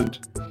in Ireland.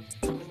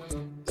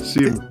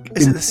 Same.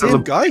 Is it the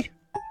same guy?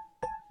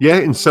 Yeah,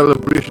 in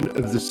celebration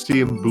of the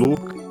same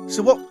bloke.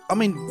 So what? I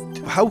mean,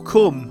 how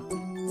come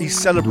he's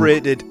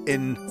celebrated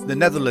in the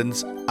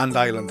Netherlands and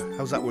Ireland?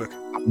 How's that work?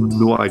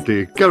 No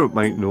idea. Garrett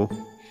might know.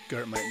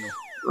 Garrett might know.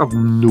 I have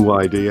no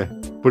idea.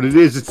 But it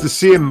is. It's the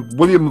same.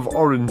 William of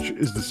Orange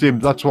is the same.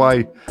 That's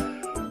why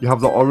you have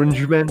the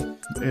Orange Men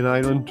in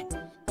Ireland.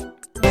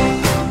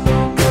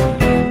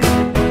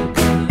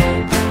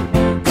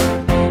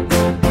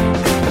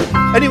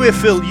 Anyway,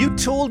 Phil, you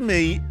told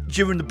me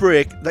during the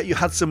break that you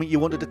had something you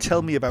wanted to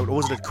tell me about, or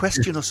was it a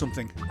question or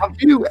something? Have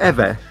you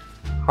ever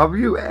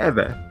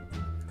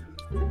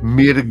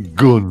made a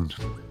gun?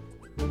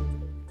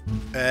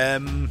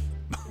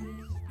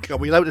 Are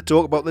we allowed to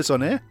talk about this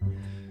on air?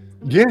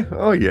 Yeah.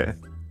 Oh, yeah.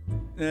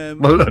 Um,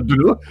 Well, I don't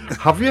know.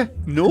 Have you?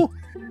 no,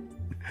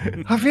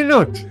 Have you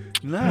not?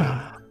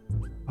 no.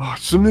 Oh,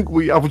 something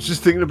I was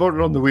just thinking about it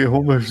on the way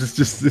home. I was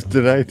just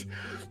tonight,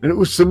 and it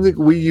was something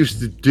we used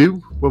to do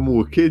when we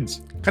were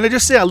kids. Can I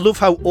just say I love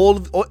how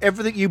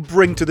everything you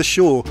bring to the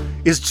show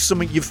is just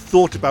something you've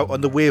thought about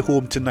on the way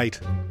home tonight.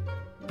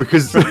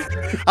 Because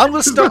I'm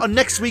going to start on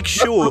next week's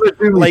show,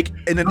 like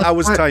in an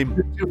hour's time.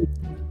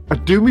 I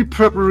do my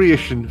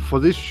preparation for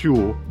this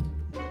show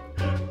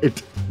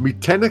at me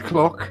 10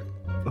 o'clock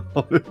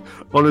on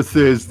a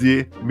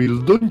Thursday, me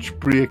lunch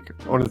break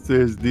on a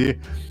Thursday,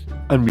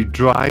 and me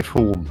drive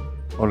home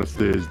on a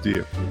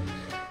Thursday.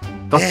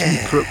 That's me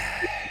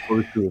preparation for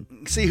the show.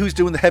 See who's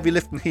doing the heavy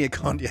lifting here,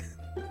 can't you?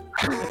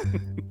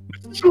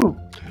 So,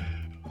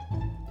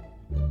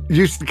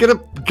 you get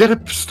a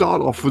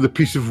start off with a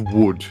piece of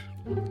wood.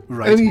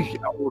 Right. Any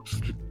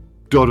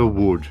dot of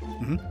wood.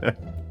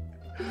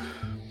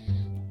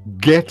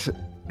 Get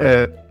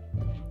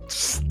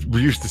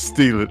we used to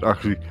steal it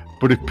actually,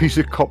 but a piece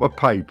of copper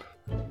pipe,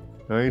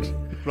 right?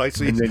 Right,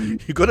 so And then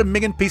you've got a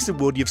minging piece of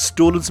wood, you've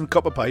stolen some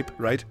copper pipe,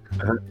 right?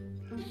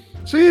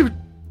 So you have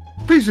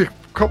a piece of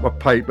copper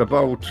pipe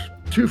about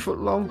 2 foot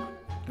long.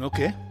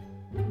 Okay.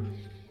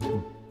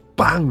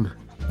 Bang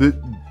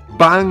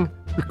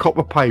the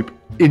copper pipe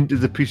into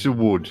the piece of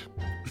wood.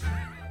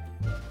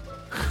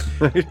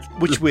 Right?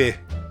 Which way?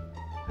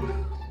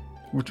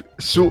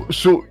 So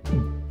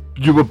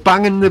you were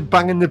banging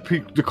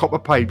the copper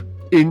pipe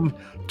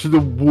into the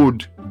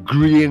wood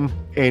grain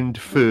end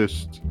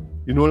first.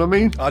 You know what I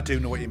mean? I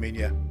do know what you mean,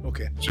 yeah.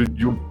 Okay. So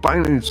you were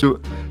banging it. So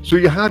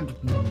you had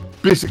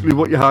basically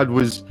what you had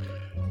was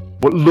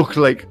what looked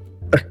like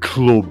a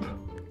club.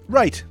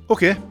 Right,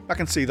 okay. I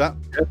can see that.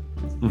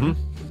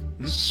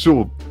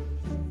 So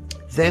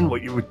then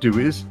what you would do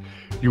is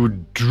you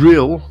would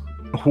drill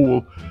a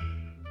hole,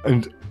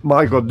 and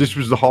my God, this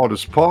was the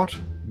hardest part,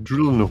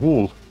 drilling a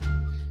hole,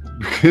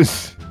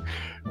 because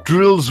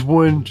drills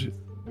weren't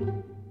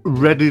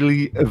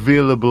readily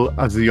available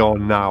as they are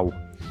now.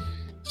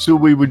 So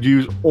we would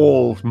use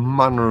all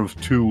manner of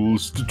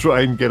tools to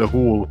try and get a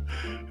hole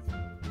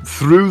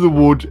through the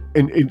wood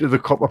and into the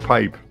copper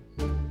pipe.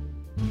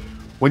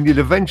 When you'd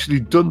eventually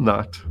done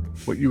that,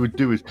 what you would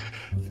do is,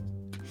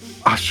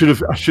 I should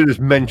have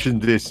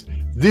mentioned this.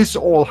 This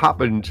all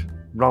happened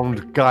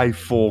round Guy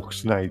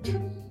Fawkes night.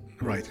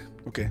 Right,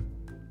 okay.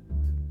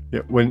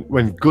 Yeah,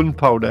 when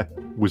gunpowder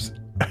was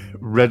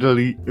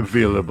readily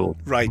available.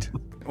 Right,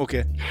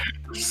 okay.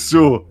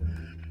 So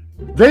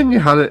then you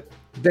had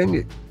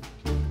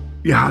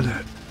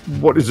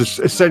what is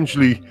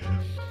essentially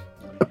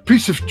a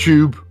piece of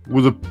tube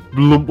with a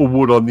lump of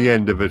wood on the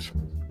end of it,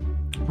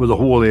 with a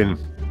hole in.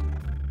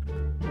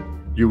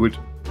 You would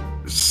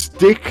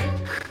stick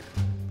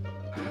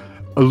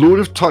a load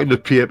of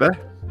toilet paper,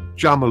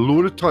 jam a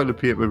load of toilet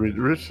paper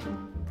into it,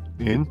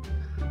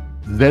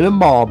 then a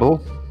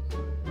marble,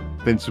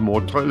 then some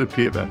more toilet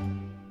paper.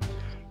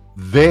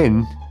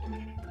 Then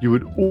you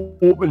would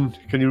open,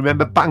 can you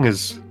remember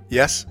bangers?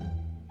 Yes.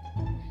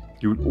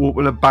 You would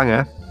open a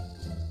banger,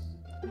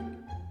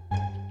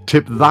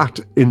 tip that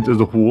into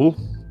the hole,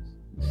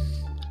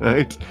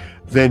 right?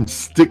 Then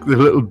stick the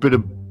little bit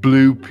of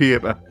blue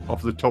paper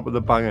off the top of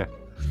the banger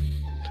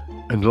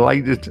and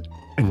light it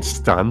and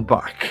stand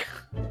back.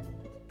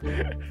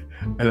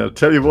 And I'll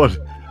tell you what,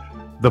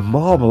 the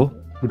marble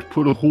would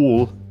put a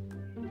hole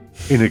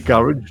in a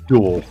garage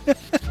door.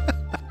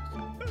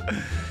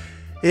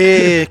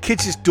 Hey,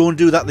 kids just don't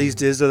do that these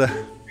days, do they?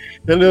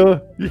 You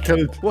know, you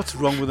can't. What's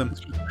wrong with them?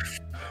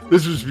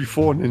 This was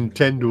before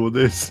Nintendo,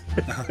 this.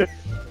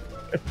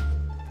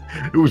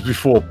 It was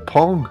before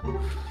Pong.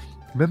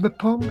 Remember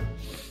Pong?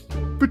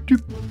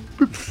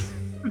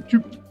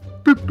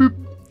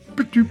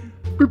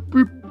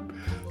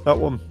 That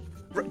one.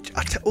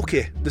 Right,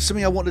 okay, there's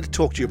something I wanted to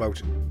talk to you about.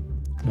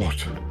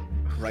 What?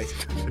 Right,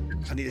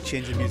 I need to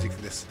change the music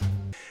for this.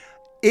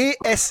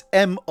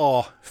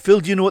 ASMR. Phil,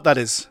 do you know what that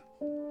is?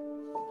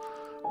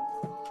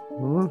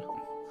 What?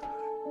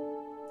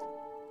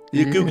 Are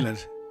you Yeah. Googling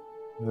it?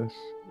 Yes.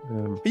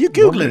 Are you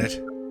Googling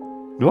it?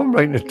 No, I'm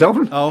writing it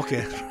down. Oh,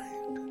 okay.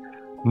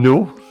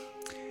 No.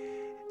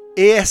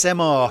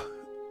 ASMR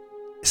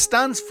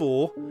stands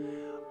for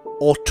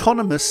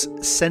Autonomous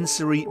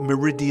Sensory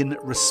Meridian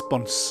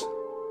Response.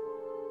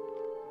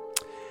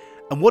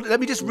 And let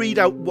me just read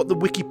out what the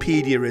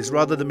Wikipedia is,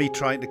 rather than me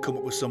trying to come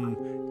up with some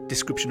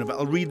description of it.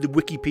 I'll read the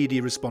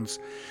Wikipedia response.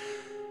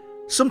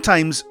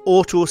 Sometimes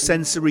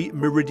autosensory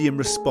meridian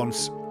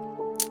response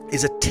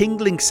is a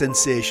tingling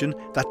sensation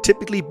that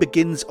typically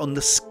begins on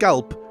the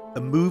scalp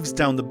and moves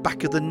down the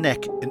back of the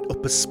neck and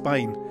upper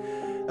spine.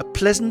 A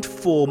pleasant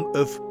form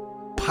of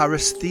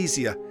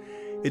paresthesia.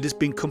 It has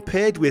been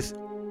compared with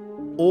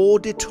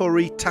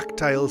auditory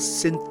tactile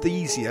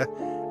synesthesia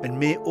and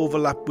may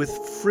overlap with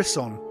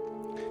frisson.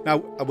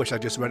 Now, I wish I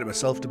just read it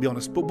myself, to be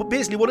honest. But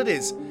basically what it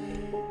is,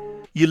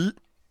 you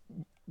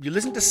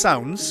listen to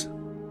sounds,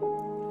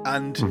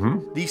 and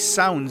these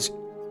sounds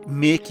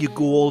make you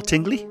go all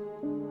tingly,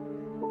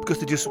 because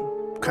they're just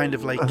kind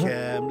of like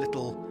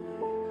little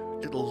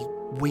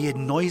weird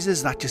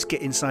noises that just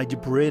get inside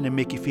your brain and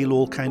make you feel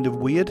all kind of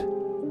weird.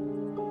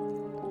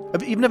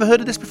 You've never heard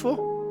of this before?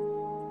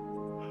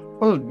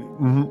 Well,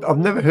 I've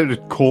never heard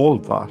it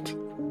called that.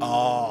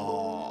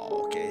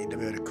 Oh, okay,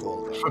 never heard it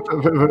called that.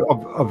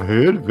 I've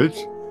heard of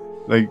it.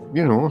 Like,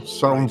 you know,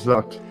 sounds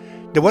that.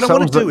 Now, what I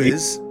want to do that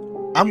is,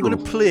 I'm going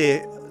to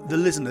play the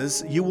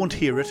listeners, you won't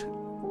hear it,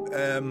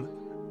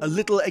 a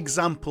little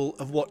example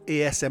of what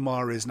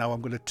ASMR is now.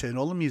 I'm going to turn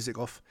all the music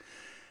off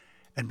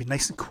and be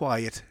nice and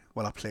quiet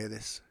while I play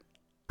this.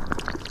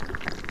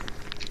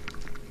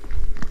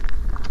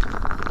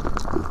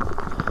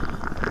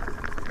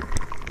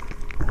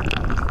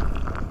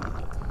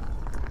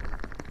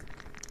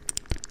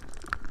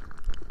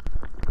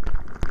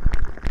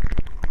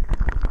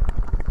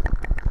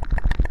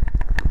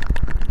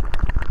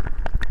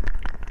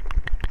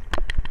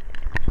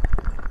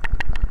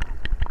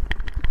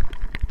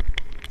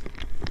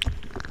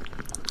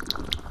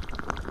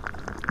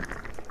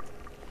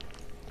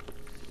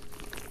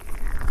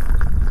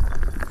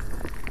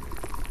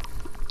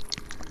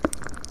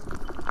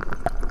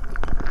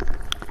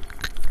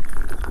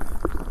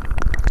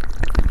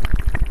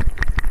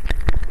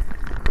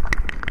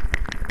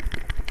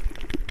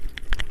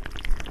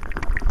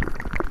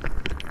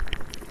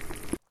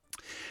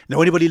 Now,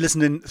 anybody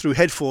listening through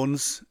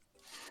headphones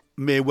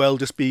may well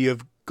just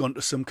have gone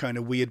to some kind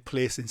of weird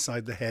place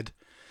inside the head.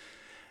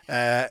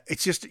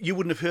 It's just, you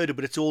wouldn't have heard it,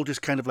 but it's all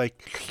just kind of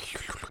like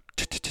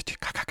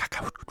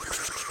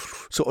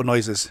sort of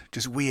noises,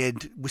 just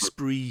weird,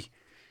 whispery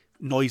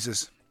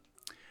noises.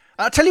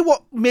 I'll tell you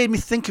what made me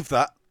think of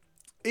that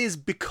is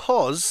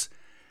because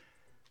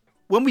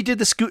when we did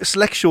the Scooter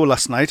Select show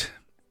last night,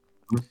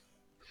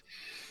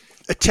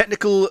 a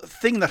technical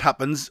thing that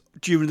happens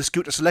during the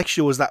Scooter Select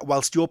show is that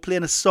whilst you're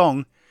playing a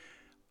song,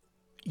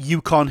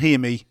 you can't hear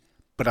me,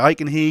 but I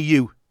can hear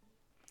you.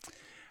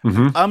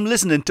 Mm-hmm. I'm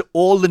listening to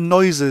all the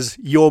noises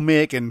you're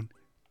making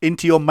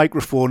into your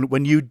microphone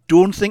when you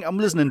don't think I'm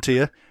listening to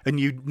you, and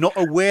you're not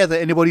aware that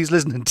anybody's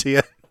listening to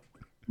you.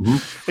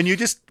 Mm-hmm. And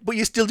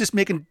you're still just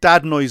making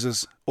dad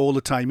noises all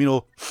the time,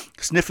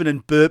 sniffing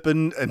and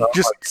burping and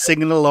just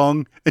singing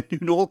along and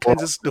doing all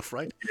kinds of stuff,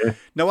 right? Yeah.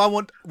 Now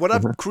what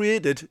I've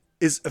created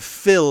is a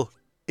Phil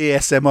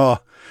ASMR.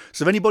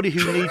 So if anybody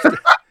who needs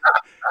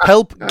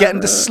help getting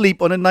to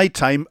sleep on a night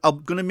time,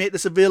 I'm going to make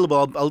this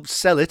available. I'll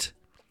sell it.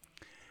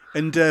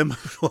 And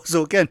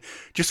so again,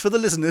 just for the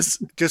listeners,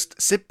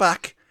 just sit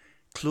back,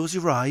 close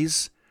your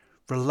eyes,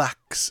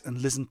 relax,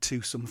 and listen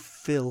to some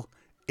Phil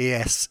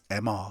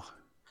ASMR.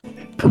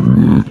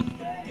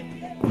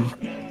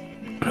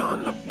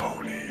 On the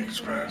Pony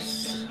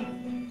Express.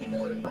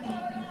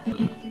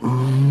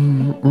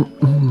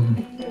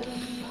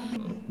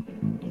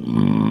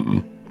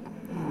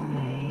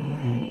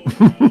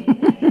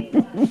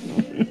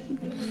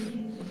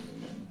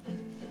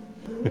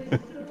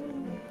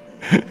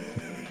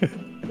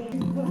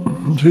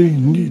 He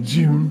needs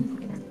you.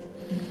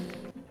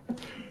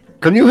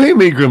 Can you hear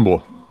me,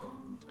 Grimble?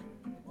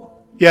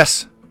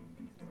 Yes.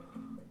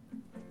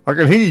 I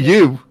can hear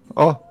you.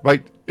 Oh,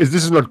 right. This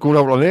is not going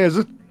out on air, is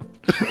it?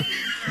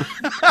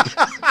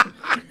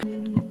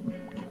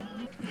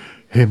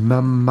 Hey,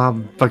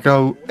 mama, I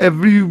go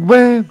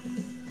everywhere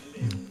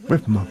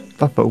with my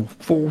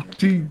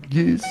 40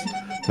 years.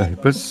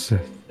 Neighbors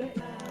said.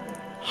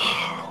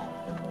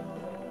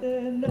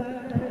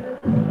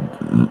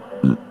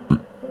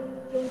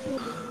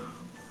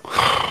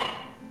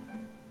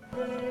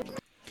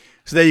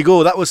 So there you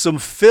go. That was some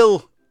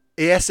Phil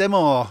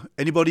ASMR.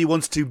 Anybody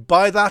wants to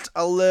buy that?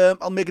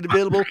 I'll make it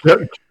available.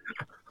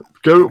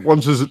 Garrett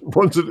wants it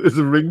as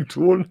a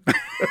ringtone.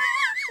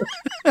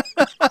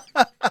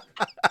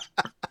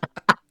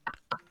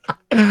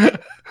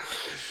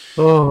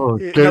 Oh,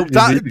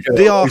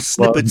 they are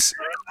snippets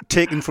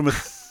taken from a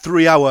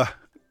 3-hour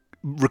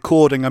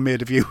recording I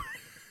made of you.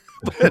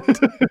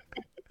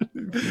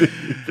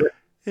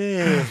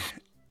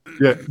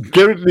 Yeah,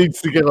 Garrett needs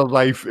to get a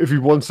life if he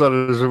wants that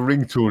as a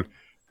ringtone,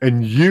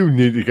 and you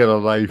need to get a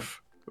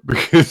life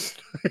because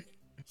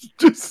it's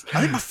just.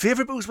 I think my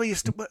favourite bit was where you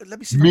let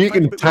me see.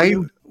 Making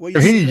time. Where you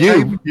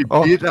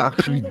did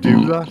actually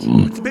do that.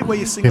 It's the bit where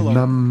you sing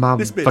along.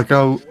 This bit. I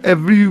go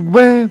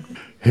everywhere.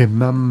 Hey,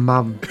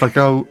 mama, I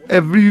go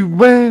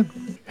everywhere.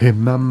 Hey,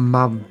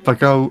 mama, I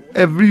go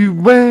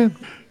everywhere.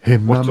 Hey,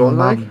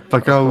 mama, I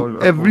go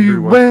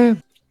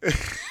everywhere.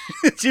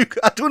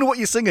 I don't know what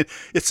you're singing.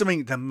 It's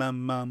something the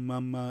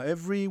mama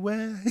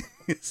everywhere.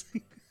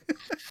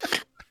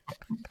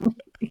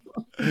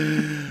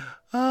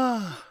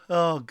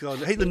 Oh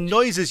God! I hate the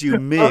noises you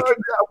make.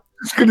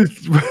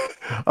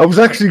 I was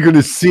actually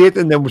gonna say it,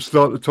 and then we'll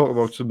start to talk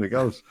about something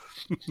else.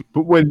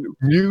 But when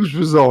Muse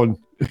was on,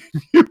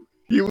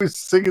 you were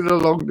singing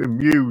along to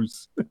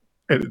Muse,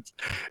 and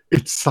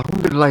it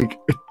sounded like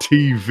a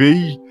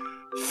TV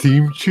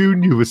theme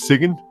tune. You were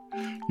singing.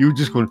 You were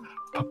just going.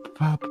 Because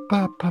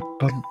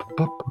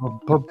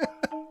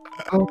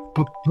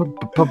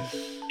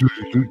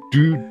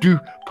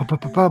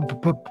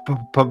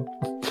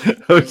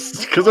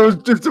I was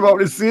just about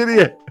to say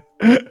to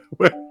you,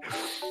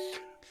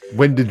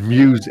 when did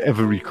Muse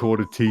ever record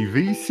a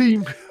TV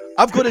theme?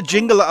 I've got a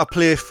jingle that I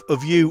play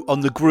of you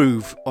on the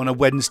Groove on a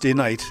Wednesday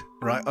night,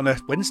 right? On a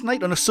Wednesday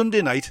night, on a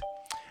Sunday night,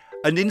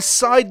 and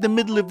inside the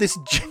middle of this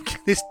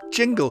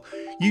jingle,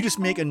 you just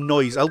make a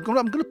noise. I'm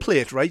going to play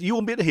it, right? You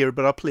won't be able to hear it,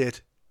 but I'll play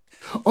it.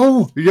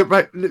 Oh, yeah,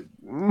 right.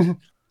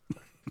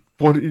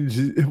 What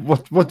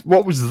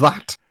was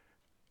that?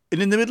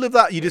 And in the middle of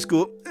that, you just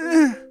go.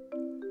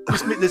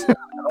 Just make this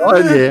Oh,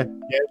 yeah.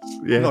 Yes.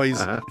 Yeah.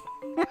 noise.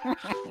 Uh-huh.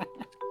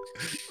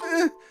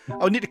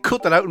 I'll need to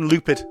cut that out and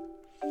loop it.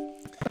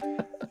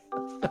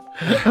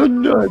 I have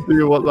no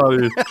idea what that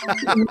is.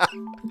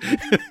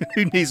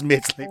 Who needs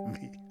mates like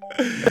me?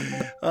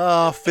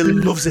 Ah, Phil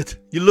loves it.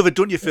 You love it,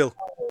 don't you, Phil?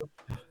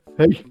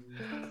 Hey,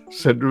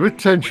 centre of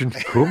attention.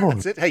 Come on.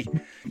 That's it. Hey,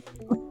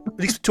 at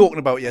least we're talking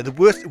about you. The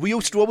worst. We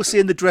used to always say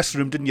in the dressing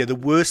room, didn't you? The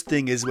worst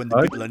thing is when the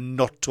Aye. people are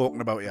not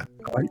talking about you.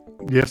 Right.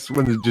 Yes,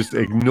 when they're just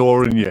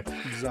ignoring you,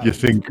 Exactly. you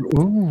think,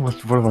 oh, what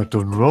have I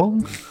done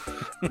wrong?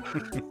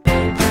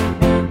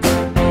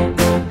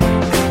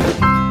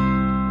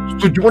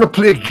 So do you want to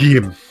play a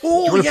game?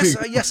 Oh wanna yes,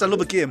 play- yes, I love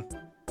a game.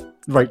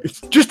 Right,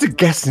 it's just a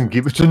guessing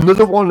game. It's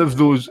another one of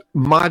those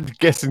mad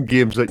guessing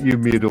games that you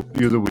made up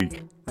the other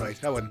week. Right,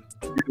 that one.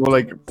 You were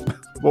like,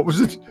 what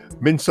was it?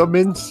 Mince or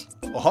mince?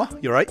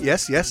 You're right.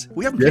 Yes, yes.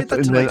 We haven't Yes, played that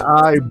and tonight. then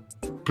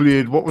I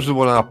played, what was the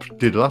one I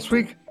did last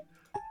week?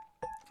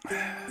 I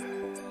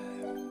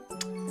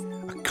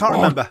can't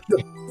remember.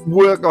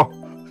 Work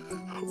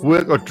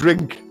or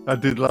drink I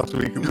did last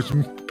week. It was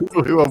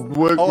people who I've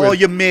worked Oh, with.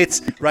 your mates.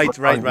 Right.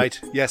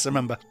 Yes, I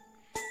remember.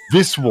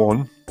 This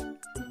one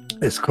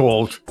is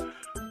called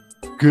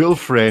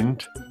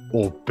Girlfriend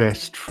or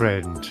Best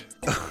Friend.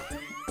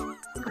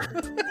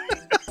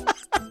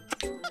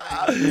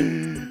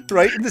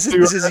 Right, and this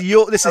is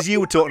you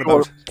we're talking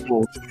about.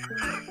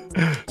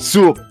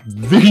 So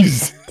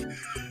these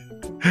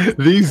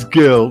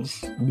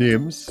girls'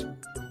 names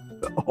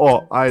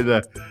are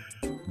either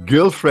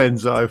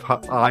girlfriends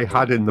I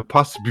had in the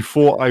past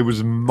before I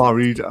was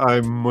married.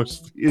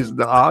 Is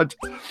that,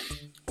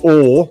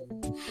 or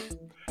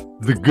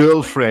the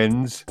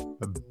girlfriend's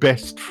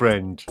best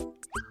friend.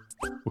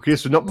 Okay,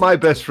 so not my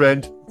best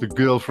friend, the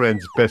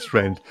girlfriend's best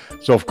friend.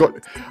 So I've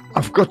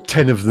got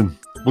 10 of them.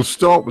 We'll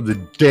start with the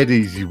dead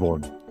easy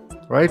one.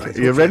 Right? Right,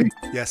 Are you okay. ready?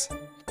 Yes.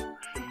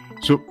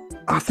 So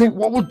I think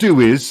what we'll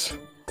do is,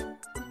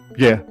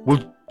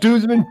 we'll do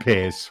them in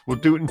pairs. We'll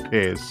do it in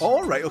pairs.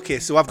 All right. Okay.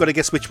 So I've got to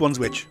guess which one's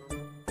which.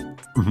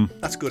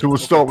 That's good. So we'll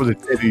Okay. start with the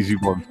dead easy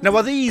one. Now,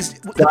 are these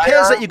the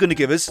pairs that you're going to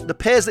give us? The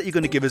pairs that you're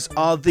going to give us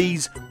are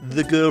these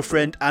the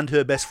girlfriend and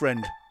her best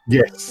friend?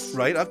 Yes.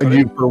 Right. I've got And it.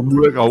 you've got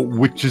to work out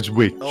which is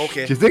which.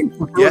 Okay. Do you think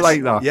we'll do Yes. it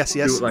like that? Yes. Do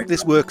Yes. it like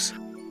This works.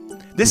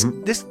 This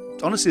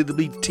honestly, there'll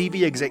be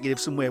TV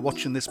executives somewhere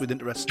watching this with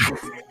interest.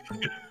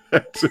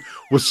 that. So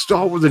we'll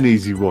start with an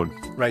easy one.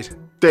 Right.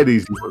 Dead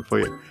easy one for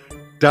you.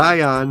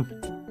 Diane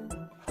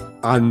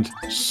and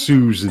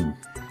Susan.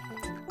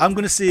 I'm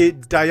going to say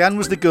Diane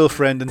was the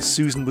girlfriend and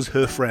Susan was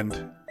her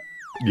friend.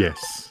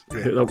 Yes.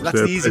 Great. That was That's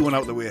her the easy best- one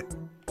out of the way.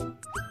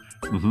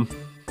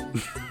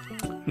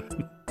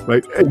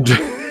 Right. And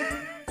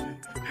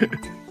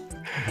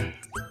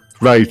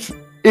right.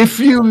 If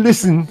you've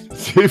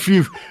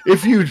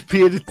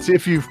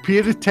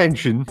paid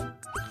attention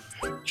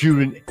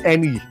during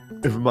any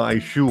of my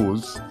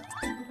shows,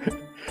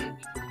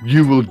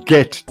 you will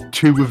get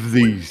two of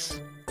these.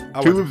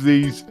 Two of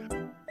these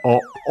are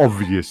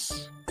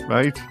obvious,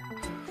 right?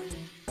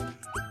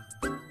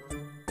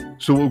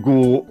 So we'll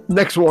go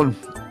next one.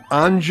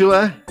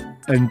 Angela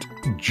and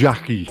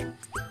Jackie.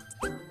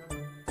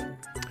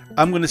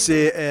 I'm going to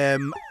say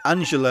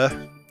Angela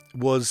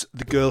was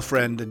the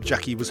girlfriend and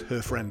Jackie was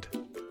her friend.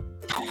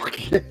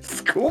 Yes,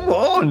 come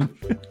on.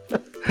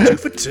 2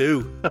 for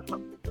 2.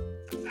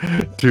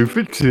 2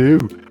 for 2.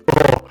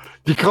 Oh,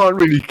 you can't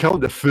really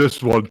count the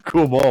first one.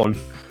 Come on.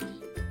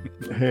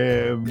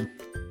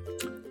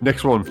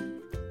 Next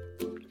one.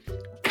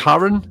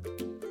 Karen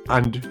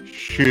and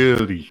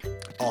Shirley.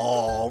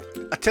 Oh,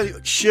 I tell you,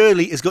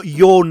 Shirley has got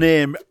your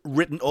name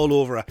written all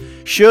over her.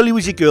 Shirley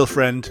was your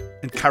girlfriend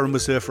and Karen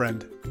was her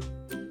friend.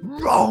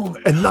 Wrong.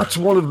 And that's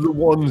one of the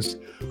ones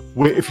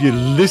where if you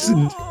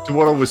listened to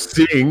what I was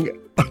saying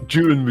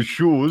during the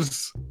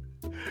shows,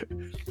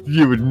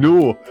 you would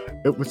know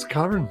it was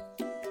Karen.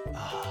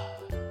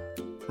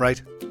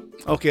 Right.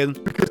 Okay then.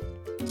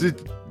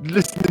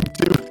 Listening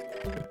to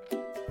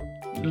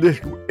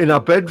in our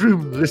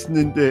bedroom,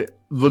 listening to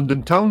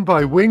London Town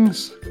by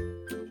Wings.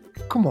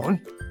 Come on.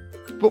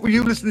 What were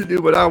you listening to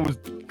when I was...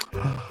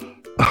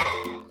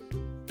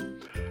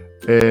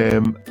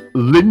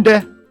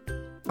 Linda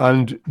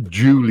and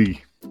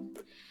Julie.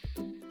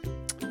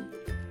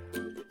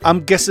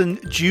 I'm guessing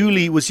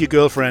Julie was your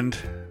girlfriend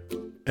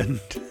and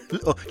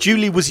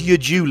Julie was your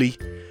Julie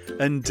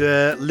and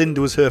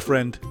Linda was her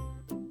friend.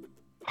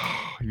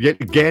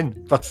 Yet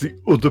again, that's the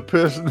other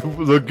person,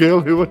 the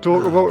girl who we're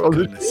talking about on the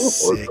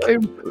goodness show. sake.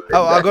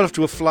 I got off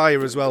to a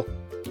flyer as well.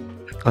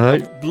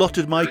 Alright,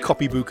 Blotted my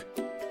copybook.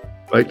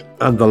 right.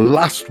 And the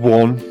last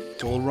one,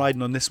 It's all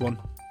riding on this one.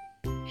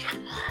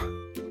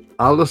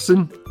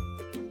 Alison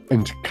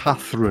and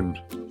Catherine.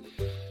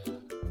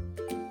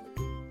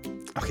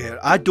 Okay,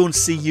 I don't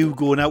see you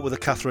going out with a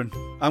Catherine.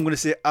 I'm going to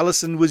say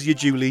Alison was your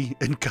Julie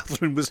and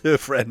Catherine was her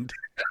friend.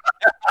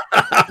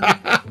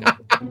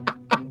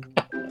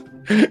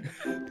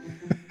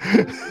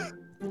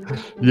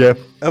 Yeah,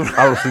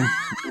 Alison.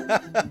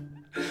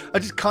 I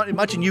just can't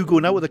imagine you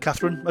going out with a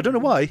Catherine. I don't know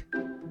why.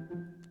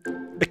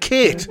 A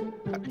Kate.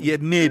 Yeah,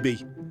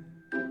 maybe.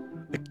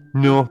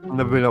 No,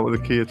 never been out with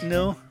a kid.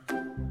 No.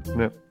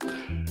 No.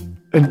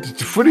 And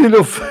funny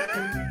enough,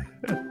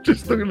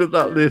 just looking at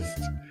that list,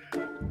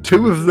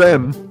 2 of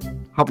them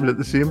happened at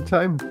the same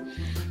time.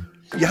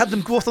 You had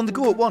them both on the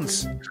go at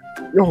once.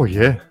 Oh,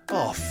 yeah.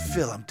 Oh,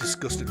 Phil, I'm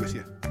disgusted with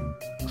you.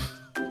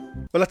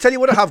 Well, I'll tell you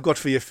what I have got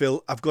for you,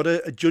 Phil. I've got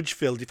a Judge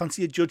Phil. Do you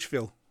fancy a Judge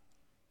Phil?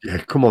 Yeah,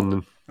 come on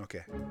then.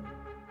 Okay.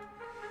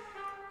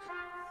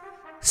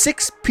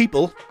 6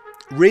 people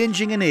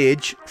ranging in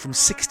age from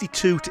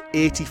 62 to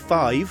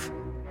 85,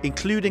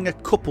 including a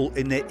couple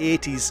in their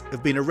 80s,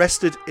 have been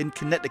arrested in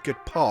Connecticut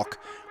Park,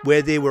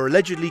 where they were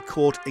allegedly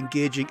caught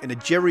engaging in a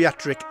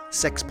geriatric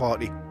sex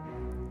party.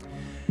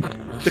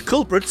 The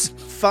culprits,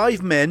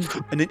 5 men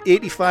and an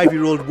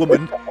 85-year-old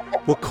woman,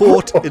 were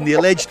caught in the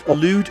alleged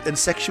lewd and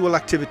sexual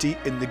activity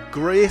in the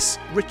Grace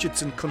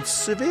Richardson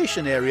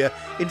Conservation Area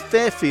in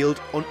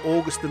Fairfield on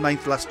August the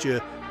 9th last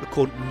year,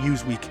 according to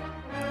Newsweek.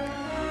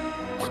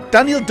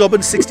 Daniel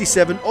Dobbins,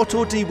 67,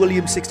 Otto D.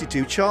 Williams,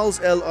 62,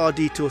 Charles L.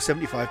 Ardito,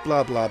 75,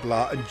 blah, blah,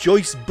 blah, and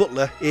Joyce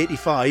Butler,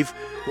 85,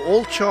 were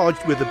all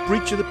charged with a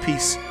breach of the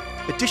peace.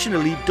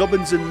 Additionally,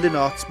 Dobbins and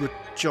Linarts were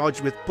charged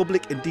with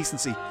public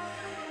indecency.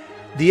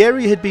 The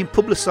area had been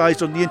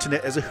publicised on the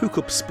internet as a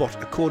hookup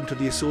spot, according to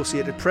the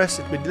Associated Press.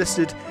 It had been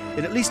listed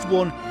in at least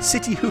one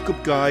city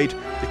hookup guide,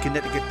 the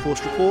Connecticut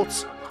Post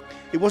reports.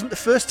 It wasn't the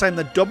first time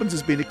that Dobbins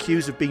has been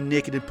accused of being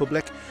naked in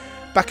public.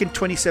 Back in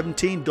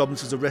 2017,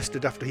 Dobbins was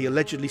arrested after he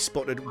allegedly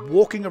spotted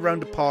walking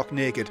around the park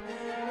naked.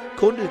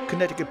 According to the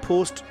Connecticut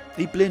Post,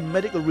 he blamed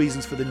medical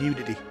reasons for the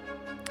nudity.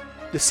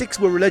 The 6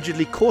 were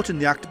allegedly caught in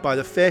the act by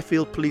the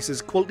Fairfield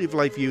Police's Quality of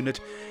Life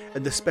Unit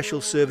and the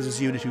Special Services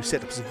Unit, who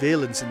set up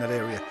surveillance in that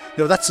area.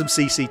 Now, that's some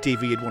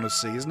CCTV you'd want to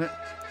see, isn't it?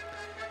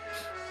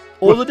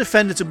 All the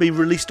defendants have been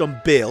released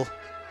on bail,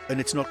 and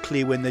it's not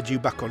clear when they're due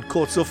back on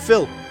court. So,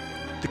 Phil,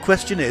 the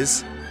question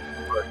is...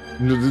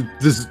 No,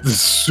 there's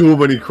so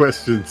many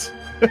questions.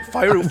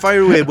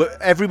 Fire away,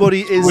 but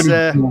everybody is...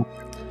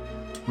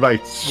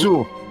 Right,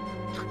 so...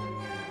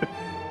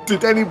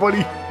 Did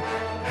anybody...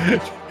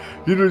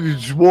 You know, you're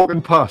just walking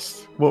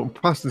past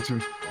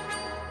it.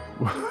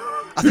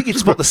 I think you'd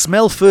spot the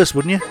smell first,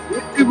 wouldn't you?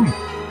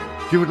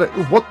 You were like,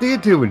 what they're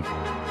doing?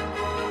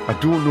 I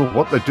don't know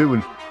what they're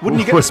doing.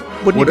 Wouldn't you get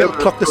to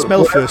clock the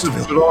smell first,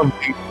 Phil? They're on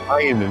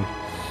ironing.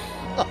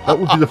 That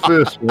would be the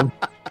first one.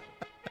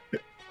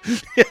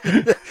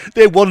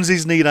 Their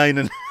onesies need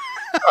ironing.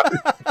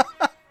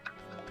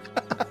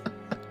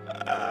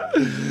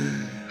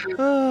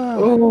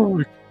 Oh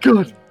my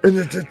god!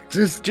 And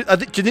just Do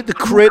you think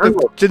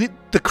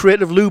the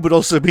creative lube would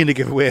also been a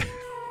giveaway?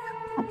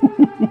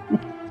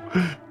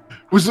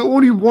 was there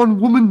only one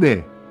woman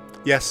there?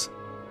 Yes.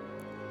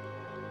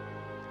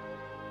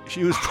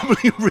 She was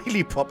probably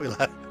really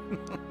popular.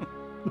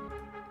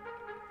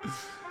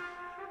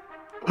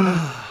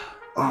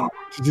 Oh,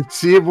 did it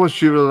say was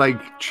she was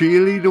like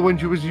cheerleader when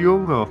she was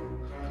young, or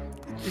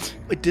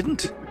It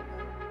didn't.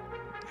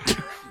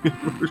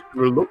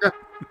 looker?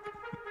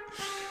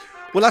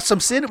 Well, that's what I'm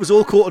saying. It was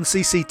all caught on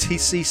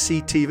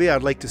CCTV.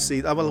 I'd like to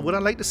see. Well, would I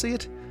like to see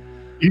it?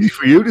 Easy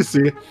for you to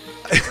say.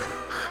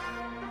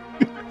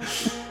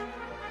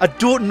 I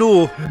don't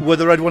know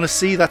whether I'd want to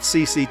see that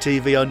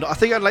CCTV or not. I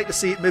think I'd like to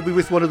see it maybe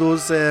with one of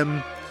those, where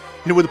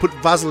they put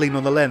Vaseline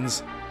on the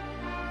lens,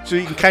 so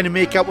you can kind of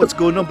make out what's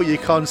going on, but you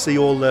can't see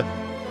all the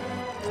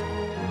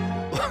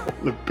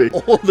bits.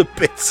 all the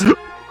bits.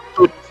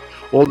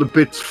 All the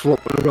bits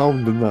flopping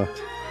around and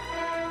that.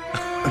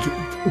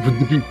 Would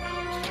they be?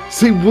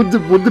 See, would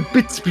the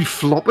bits be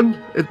flopping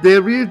at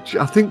their age?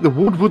 I think they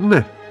would, wouldn't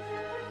they?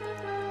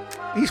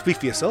 You speak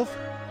for yourself.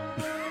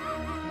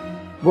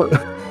 What?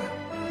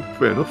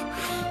 Fair enough.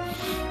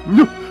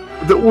 No,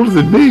 they're older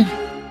than me.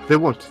 They're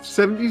what?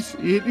 70s,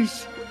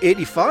 80s?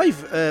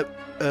 85.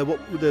 What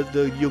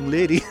the young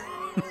lady?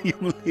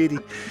 Young lady.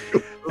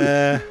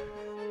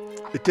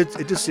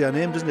 It does say her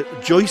name, doesn't it?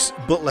 Joyce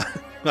Butler.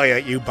 Oh yeah,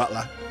 you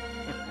Butler.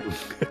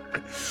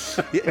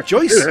 Yeah,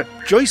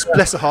 Joyce,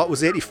 bless her heart,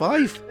 was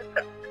 85.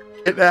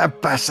 Get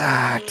that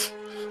bastard.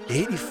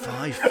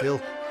 85,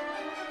 Phil.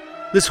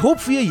 There's hope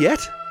for you yet.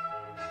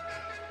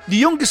 The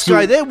youngest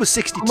guy there was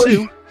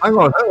 62. Hang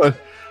on.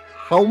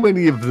 How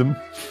many of them,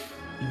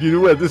 you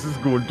know where this is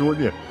going, don't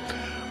you?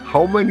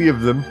 How many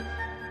of them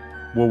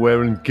were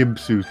wearing gimp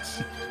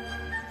suits?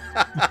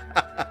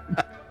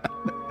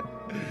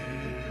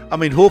 I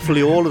mean,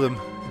 hopefully all of them.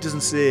 It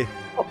doesn't say.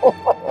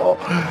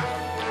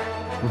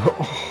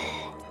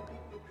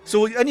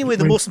 So anyway,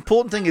 the most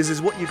important thing is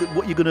how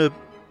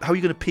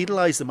you're gonna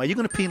penalise them. Are you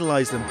gonna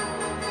penalise them?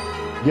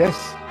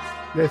 Yes.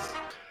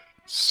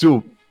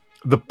 So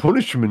the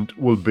punishment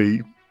will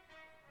be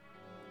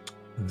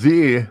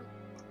they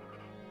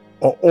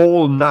are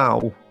all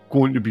now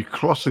going to be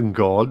crossing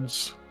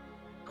guards.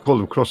 Call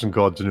them crossing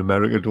guards in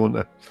America, don't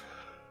they?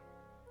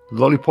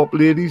 Lollipop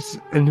ladies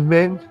and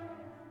men.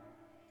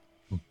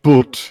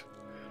 But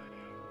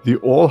they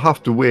all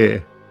have to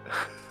wear,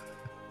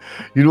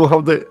 you know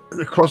how the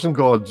crossing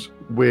guards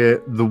wear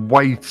the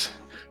white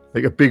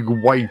like a big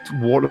white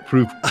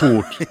waterproof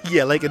coat.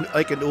 Yeah, like an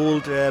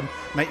old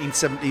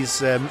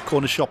 1970s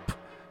corner shop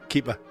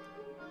keeper.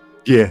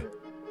 Yeah.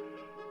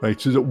 Right,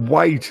 so the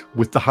white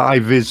with the high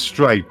vis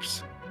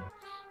stripes,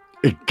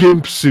 a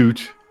gimp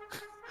suit,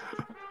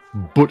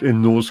 but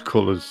in those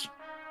colours,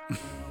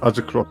 as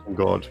a crossing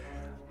guard.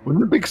 With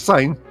a big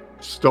sign,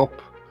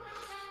 stop.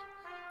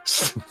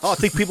 Oh, I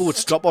think people would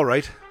stop all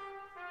right.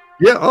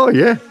 Yeah, oh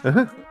yeah.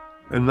 Uh-huh.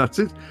 And that's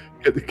it.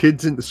 Get the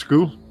kids into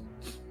school.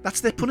 That's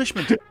their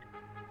punishment.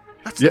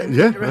 That's Yeah, an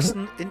yeah.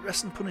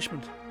 interesting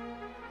punishment.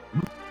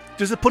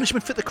 Does the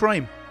punishment fit the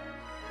crime?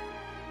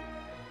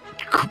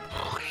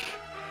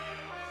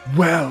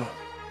 Well,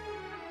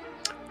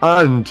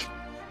 and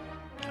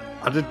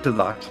added to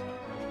that,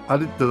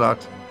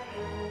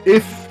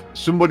 if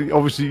somebody,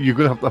 obviously you're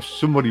going to have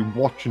somebody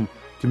watching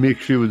to make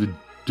sure they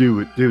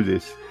do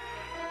this.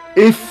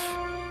 If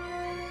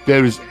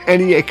there is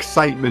any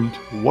excitement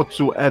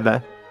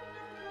whatsoever,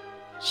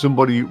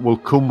 somebody will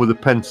come with a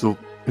pencil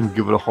and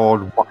give it a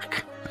hard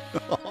whack.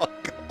 Oh,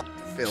 God,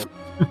 Phil.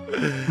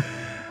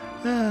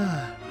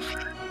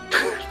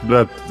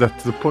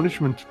 That's the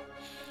punishment.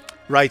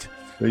 Right.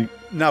 Right.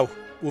 Now,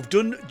 we've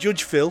done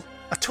Judge Phil.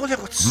 I told you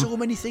I've got so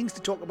many things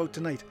to talk about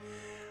tonight.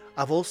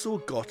 I've also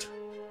got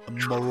a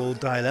moral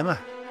dilemma.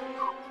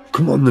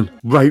 Come on then.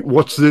 Right,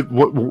 what are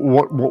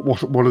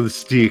the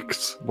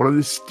stakes? What are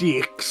the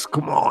stakes?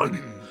 Come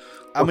on.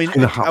 I mean, What's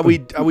gonna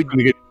happen?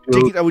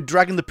 are we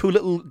dragging the poor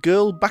little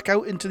girl back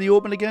out into the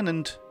open again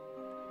and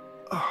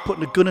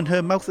putting a gun in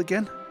her mouth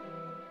again?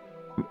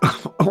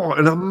 Oh,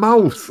 in her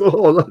mouth.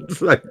 Oh,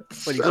 that's like.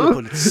 Well, you've got to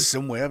put it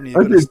somewhere, haven't you?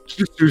 I did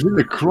just using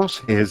the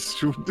crosshairs.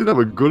 She didn't have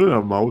a gun in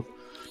her mouth.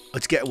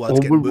 It's getting worse,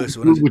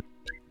 isn't it?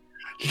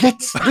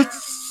 Let's.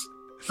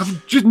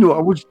 I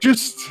was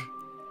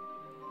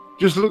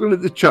just looking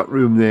at the chat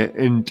room there,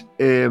 and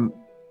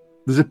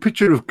there's a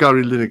picture of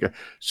Gary Lineker.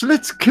 So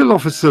let's kill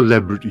off a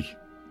celebrity.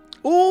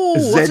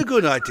 Oh, that's a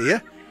good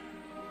idea.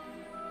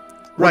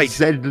 Right. What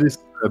Z-list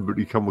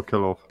celebrity can we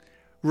kill off?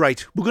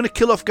 Right, we're going to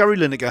kill off Gary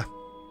Lineker.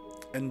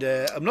 And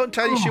I'm not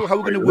entirely sure how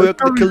we're going to work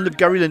the killing of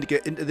Gary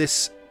Lineker into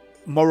this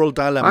moral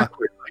dilemma. I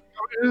quite like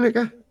Gary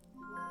Lineker.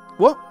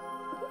 What?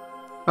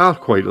 I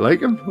quite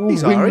like him. Oh,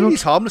 He's alright.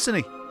 He's harmless,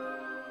 isn't he?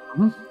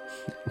 Hmm?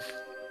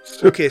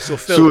 Okay, so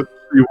Phil. So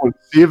you want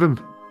to save him?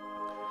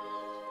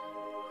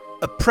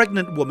 A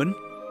pregnant woman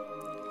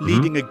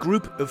leading a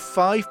group of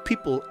 5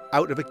 people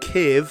out of a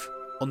cave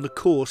on the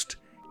coast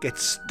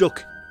gets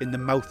stuck in the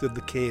mouth of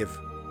the cave.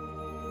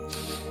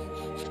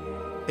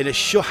 In a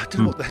shot,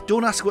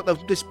 don't ask what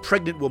this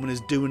pregnant woman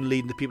is doing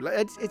leading the people.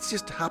 It's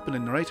just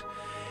happening, right?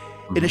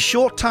 In a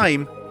short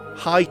time,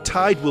 high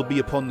tide will be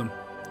upon them,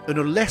 and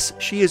unless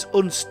she is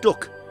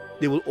unstuck,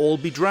 they will all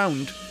be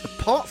drowned.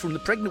 Apart from the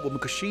pregnant woman,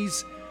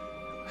 because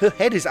her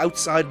head is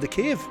outside the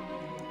cave.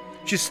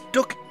 She's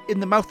stuck in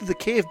the mouth of the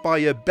cave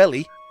by her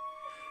belly.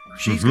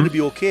 She's going to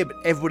be okay, but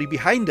everybody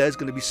behind her is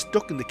going to be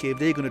stuck in the cave.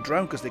 They're going to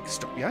drown because they're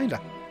stuck behind her.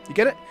 You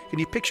get it? Can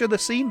you picture the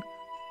scene?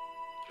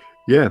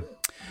 Yeah.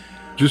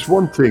 Just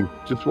one thing.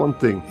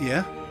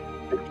 Yeah.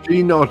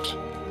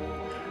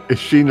 Is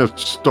she not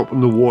stopping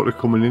the water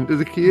coming into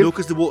the cave? No,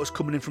 because the water's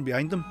coming in from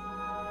behind them.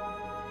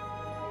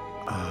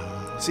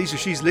 See, so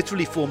she's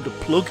literally formed a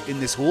plug in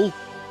this hole.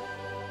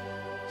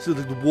 So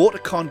that the water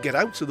can't get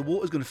out, so the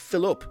water's going to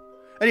fill up.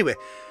 Anyway,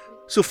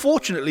 so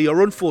fortunately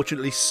or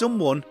unfortunately,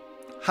 someone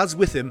has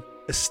with him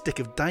a stick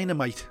of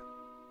dynamite.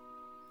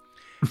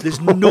 There's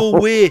no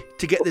way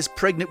to get this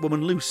pregnant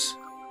woman loose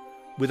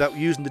without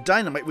using the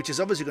dynamite, which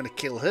is obviously going to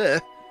kill her.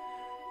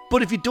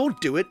 But if you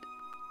don't do it,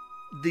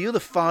 the other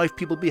 5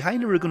 people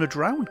behind her are going to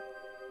drown.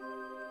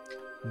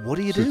 What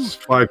do you do? It's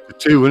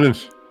 5-2, isn't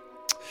it?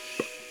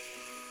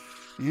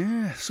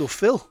 Yeah, so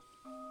Phil,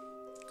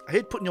 I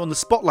hate putting you on the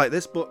spot like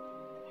this, but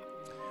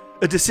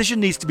a decision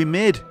needs to be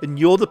made, and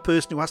you're the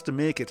person who has to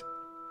make it.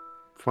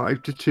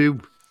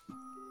 5-2.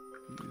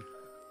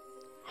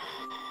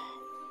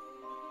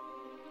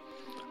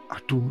 I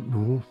don't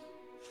know.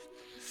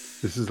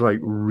 This is like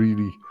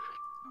really.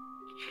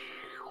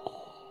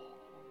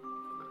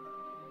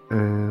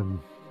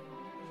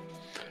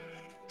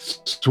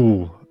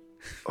 So.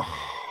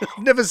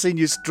 I've never seen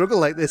you struggle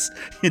like this.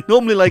 You're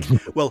normally like,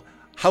 well,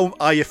 how am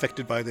I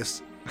affected by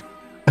this?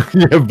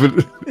 Yeah,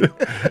 but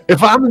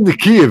if I'm in the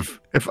cave,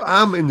 if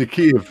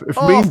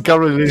me and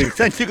Gary Lineker,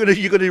 then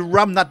you're gonna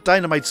ram that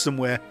dynamite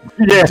somewhere.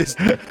 yeah, Just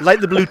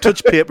light the blue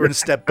touch paper and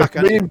step back.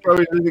 if me and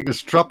Gary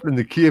Lineker's trapped in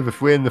the cave,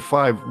 if we're in the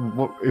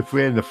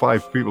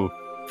 5 people,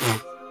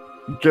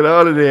 get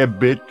out of there,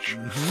 bitch.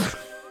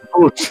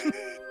 But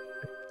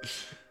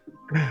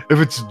if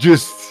it's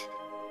just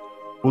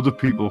other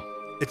people,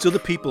 It's other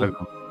people. like,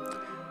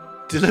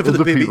 Deliver the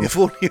other baby. people. If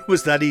only it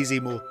was that easy,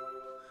 Mo.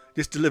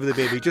 Just deliver the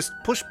baby. Just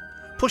push,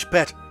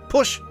 pet,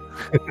 push.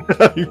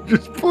 you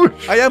just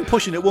push. I am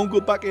pushing. It won't go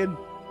back in.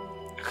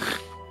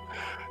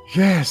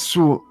 Yeah,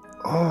 so,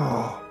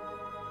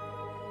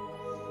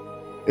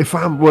 if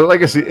I'm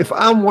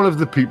one of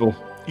the people,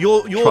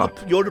 You're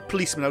Trapped. you're the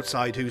policeman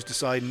outside who's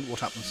deciding what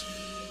happens.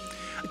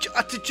 Do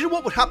you know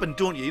what would happen?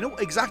 Don't you? You know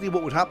exactly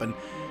what would happen.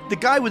 the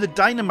guy with the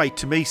dynamite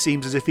to me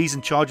seems as if he's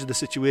in charge of the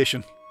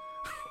situation,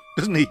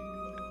 doesn't he?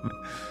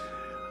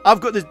 I've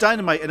got this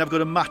dynamite and I've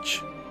got a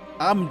match.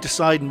 I'm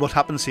deciding what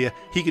happens here.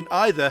 He can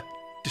either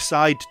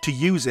decide to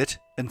use it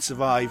and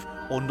survive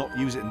or not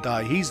use it and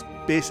die. He's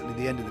basically,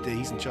 the end of the day,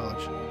 he's in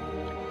charge.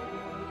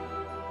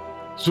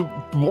 So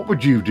what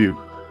would you do?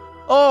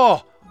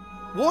 Oh,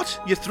 what?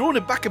 You're throwing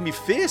it back in my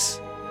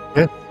face?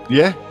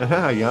 Yeah,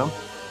 I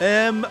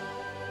am.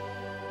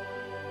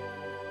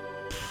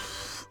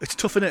 It's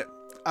tough, innit?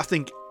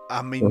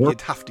 I mean,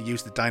 you'd have to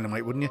use the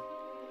dynamite, wouldn't you?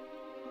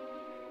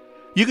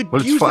 You could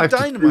use the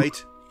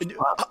dynamite.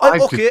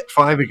 Okay.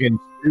 5 against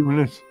 2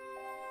 minutes.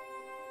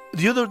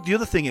 The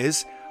other thing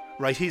is,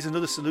 right, here's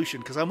another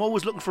solution, because I'm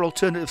always looking for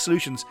alternative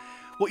solutions.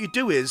 What you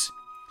do is,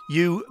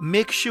 you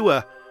make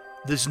sure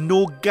there's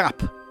no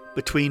gap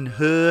between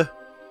her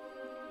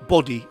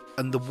body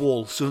and the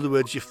wall. So in other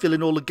words, you fill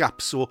in all the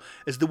gaps. So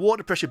as the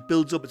water pressure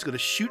builds up, it's going to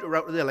shoot her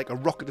out of there like a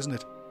rocket, isn't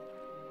it?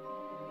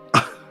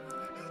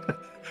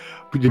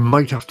 But you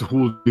might have to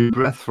hold your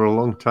breath for a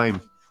long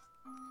time.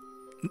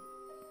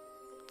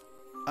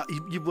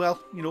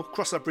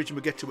 Cross that bridge and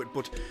we'll get to it.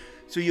 But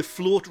so you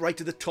float right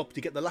to the top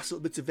to get the last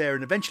little bits of air,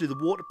 and eventually the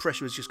water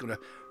pressure is just going to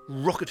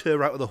rocket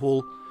her out of the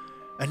hole,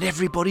 and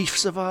everybody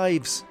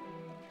survives.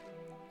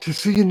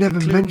 So you never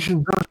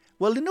mentioned that.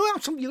 Well, you know,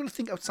 you've got to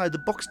think outside the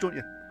box, don't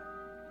you?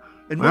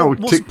 And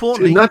Most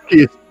importantly,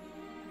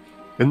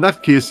 in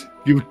that case,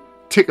 you would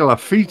tickle her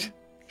feet.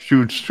 She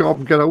would stop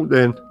and get out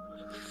then.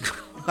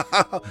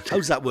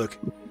 How's that work?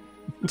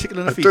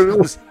 Tickling her feet. I don't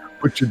know,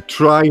 but you'd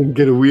try and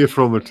get away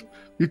from it.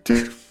 You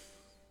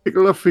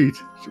tickle her feet.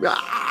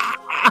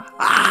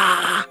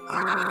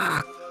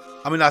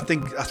 I mean, I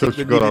think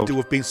there needed to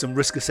have been some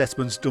risk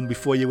assessments done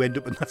before you end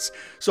up in that.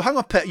 So hang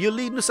on, Pet, you're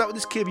leading us out of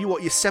this cave.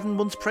 You're 7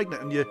 months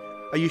pregnant, and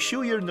are you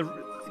sure you're in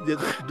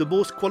the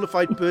most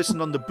qualified person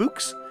on the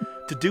books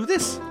to do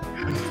this?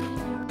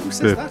 Who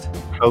says that?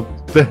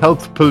 The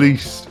health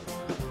police.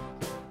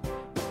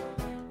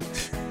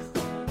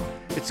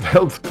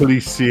 Health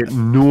police say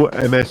no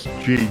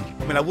MSG.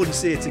 I mean, I wouldn't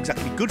say it's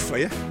exactly good for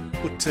you,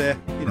 but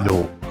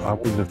No, I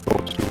wouldn't have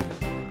thought so.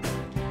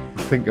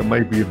 I think it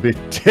might be a bit.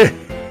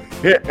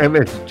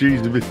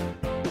 MSG's a bit.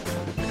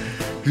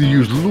 They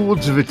use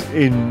loads of it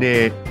in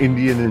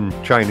Indian and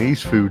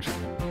Chinese food.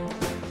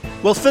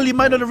 Well, Phil, you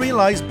might not have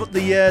realised, but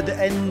the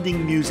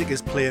ending music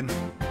is playing.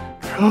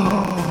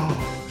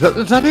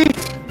 Is that it?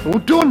 Oh,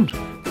 done.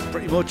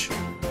 Pretty much.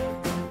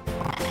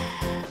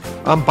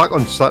 I'm back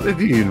on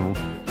Saturday, you know.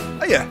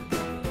 Oh yeah,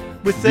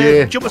 with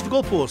Jumpers for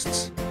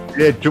Goalposts.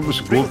 Yeah, Jumpers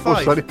for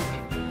Goalposts.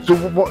 So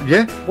what?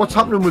 Yeah, what's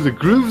happening with the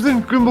groove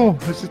then, Grimbo?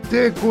 Is it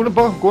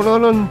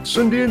going on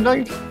Sunday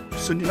night?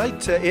 Sunday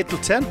night, 8 till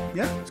 10.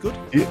 Yeah, it's good.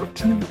 8 till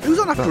 10. Who's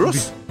on after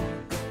us?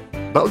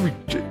 That'll be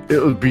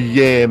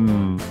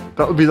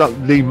that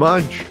Lee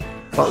Madge.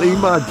 That Lee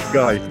Madge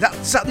guy.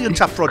 Is that the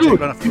Untapped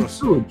project on after us?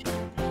 Good.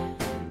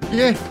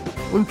 Yeah,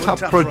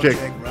 Untapped project.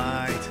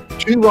 Right.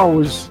 2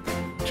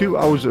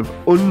 hours of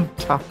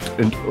untapped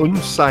and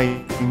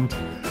unsigned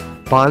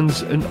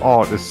bands and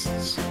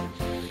artists.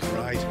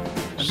 Right.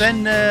 And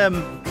then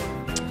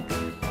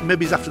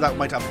maybe after that we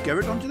might have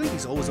Gerrit on, do you think?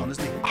 He's always on,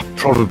 isn't he?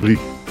 Probably.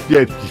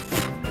 Yeah.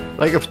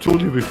 Like I've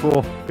told you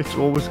before, it's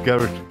always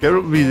Gerrit.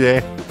 Gerrit will be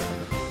there.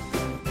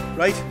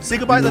 Right. Say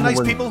goodbye to the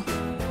nice people.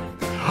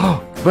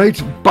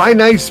 Right. Bye,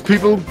 nice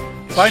people.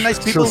 Bye, nice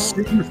people.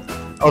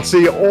 I'll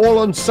see you all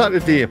on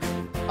Saturday.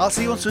 I'll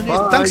see you on Sunday.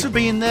 Bye. Thanks for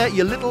being there,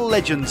 you little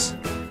legends.